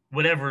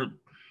 Whatever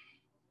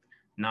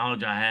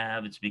knowledge I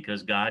have, it's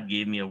because God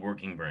gave me a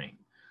working brain.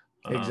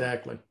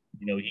 Exactly.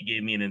 He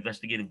gave me an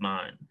investigative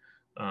mind.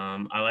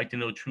 I like to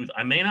know truth.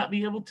 I may not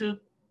be able to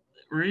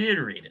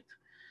reiterate it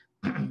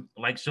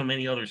like so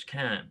many others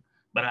can,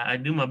 but I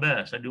do my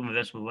best. I do my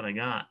best with what I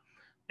got.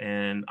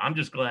 And I'm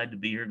just glad to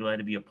be here, glad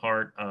to be a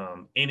part.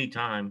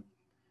 Anytime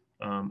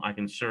I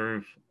can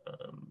serve,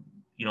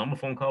 I'm a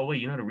phone call away.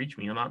 You know how to reach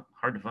me. I'm not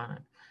hard to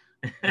find.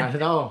 Not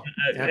at all.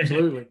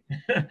 Absolutely.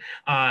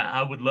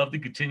 I would love to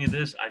continue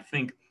this. I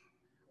think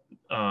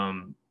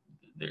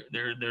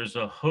there's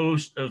a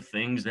host of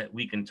things that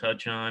we can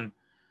touch on.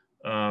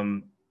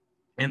 And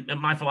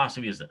my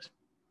philosophy is this.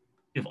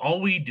 If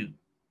all we do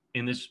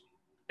in this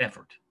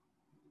effort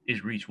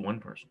is reach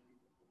one person,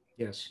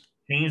 yes,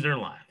 change their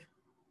life,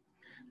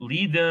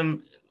 lead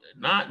them,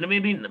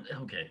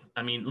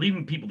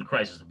 leading people to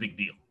Christ is a big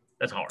deal.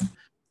 That's hard.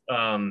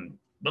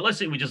 But let's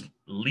say we just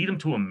lead them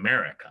to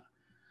America,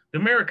 the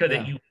America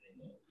that you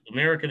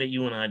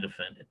and I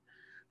defended.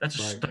 That's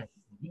a start.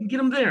 We can get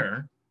them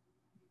there,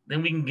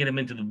 then we can get them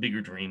into the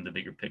bigger dream, the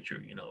bigger picture,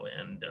 and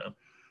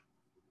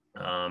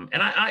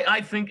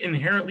I think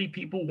inherently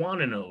people want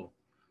to know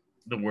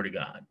the Word of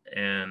God,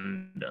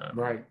 and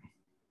right.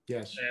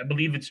 Yes, I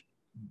believe it's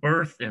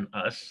birthed in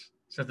us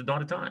since the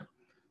dawn of time.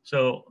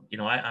 So,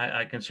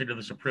 I consider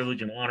this a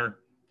privilege and honor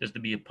just to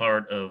be a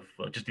part of,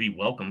 just to be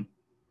welcome.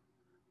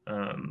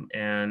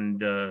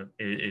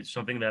 It's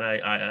something that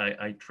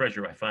I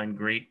treasure. I find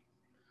great,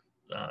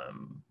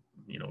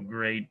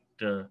 great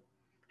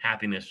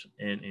happiness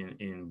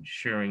in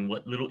sharing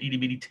what little itty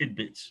bitty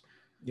tidbits.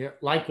 Yeah,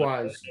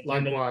 likewise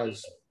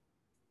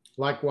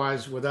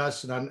with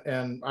us.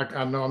 And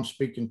I know I'm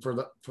speaking for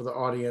the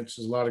audience.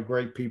 There's a lot of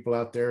great people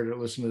out there that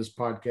listen to this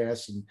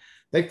podcast, and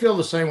they feel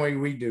the same way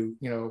we do,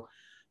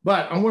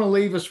 But I want to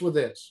leave us with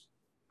this.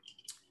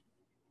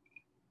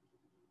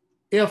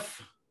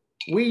 If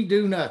we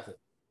do nothing,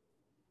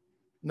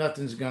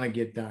 nothing's going to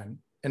get done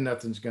and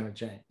nothing's going to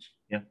change.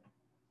 Yeah.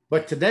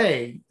 But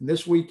today,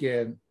 this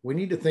weekend, we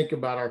need to think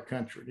about our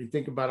country, to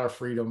think about our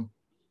freedom,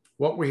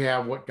 what we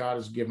have, what God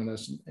has given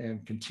us,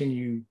 and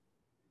continue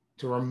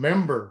to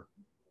remember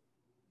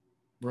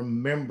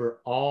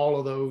all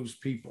of those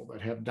people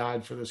that have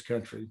died for this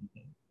country,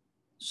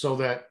 so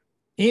that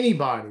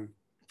anybody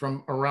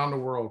from around the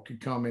world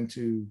could come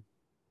into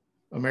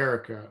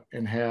America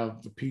and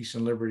have the peace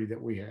and liberty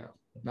that we have.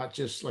 Not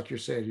just like you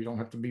said, you don't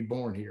have to be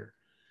born here.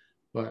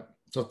 But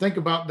so think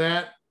about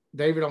that.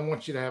 David, I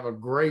want you to have a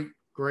great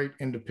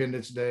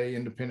Independence Day,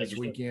 Independence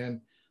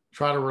Weekend.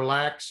 Try to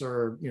relax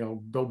or,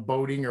 go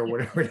boating or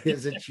whatever it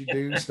is that you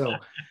do. So,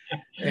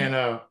 and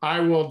I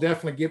will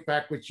definitely get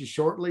back with you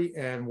shortly,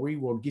 and we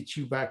will get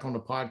you back on the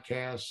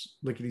podcast,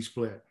 lickety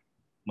split.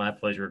 My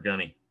pleasure,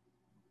 Gunny.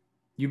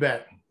 You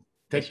bet.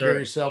 Take care of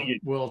yourself.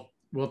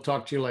 We'll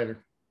talk to you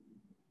later.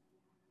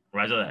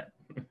 Roger that.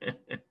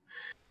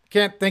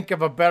 can't think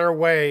of a better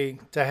way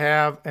to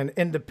have an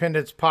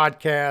independence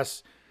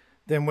podcast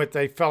than with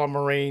a fellow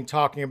Marine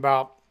talking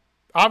about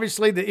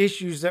obviously the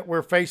issues that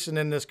we're facing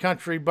in this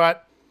country,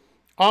 but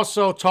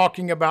also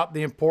talking about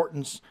the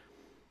importance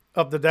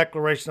of the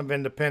Declaration of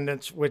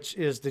Independence, which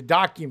is the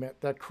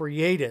document that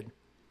created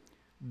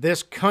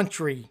this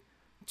country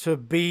to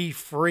be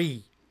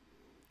free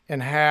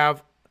and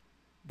have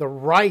the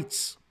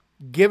rights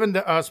given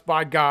to us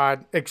by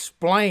God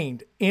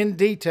explained in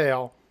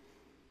detail,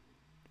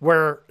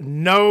 where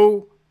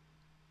no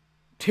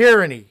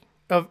tyranny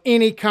of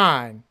any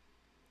kind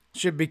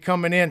should be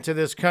coming into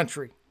this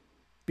country,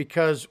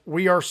 because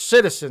we are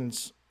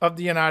citizens of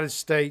the United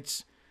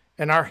States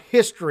and our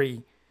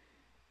history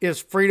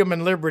is freedom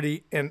and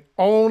liberty. And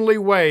only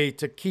way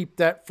to keep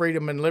that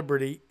freedom and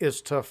liberty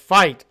is to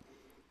fight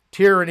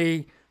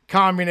tyranny,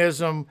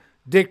 communism,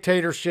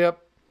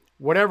 dictatorship,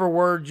 whatever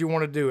words you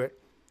want to do it.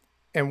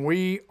 And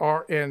we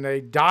are in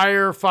a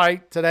dire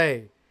fight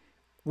today,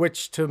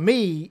 which to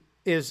me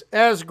is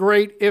as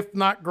great, if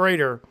not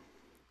greater,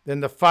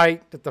 than the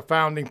fight that the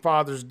Founding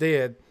Fathers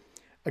did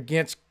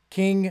against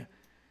King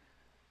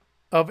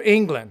of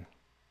England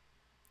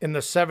in the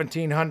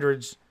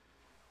 1700s.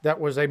 That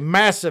was a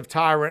massive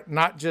tyrant,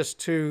 not just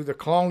to the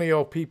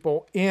colonial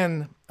people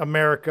in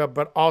America,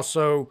 but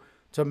also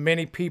to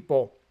many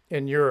people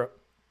in Europe.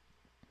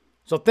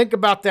 So think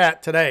about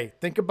that today.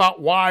 Think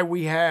about why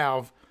we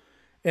have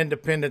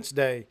Independence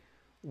Day.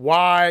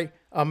 Why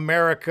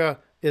America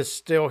is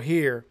still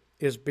here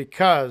is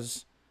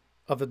because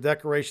of the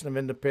Declaration of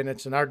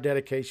Independence and our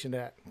dedication to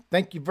that.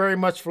 Thank you very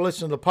much for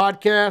listening to the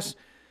podcast.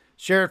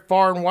 Share it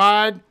far and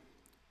wide.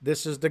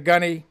 This is the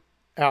Gunny,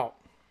 out.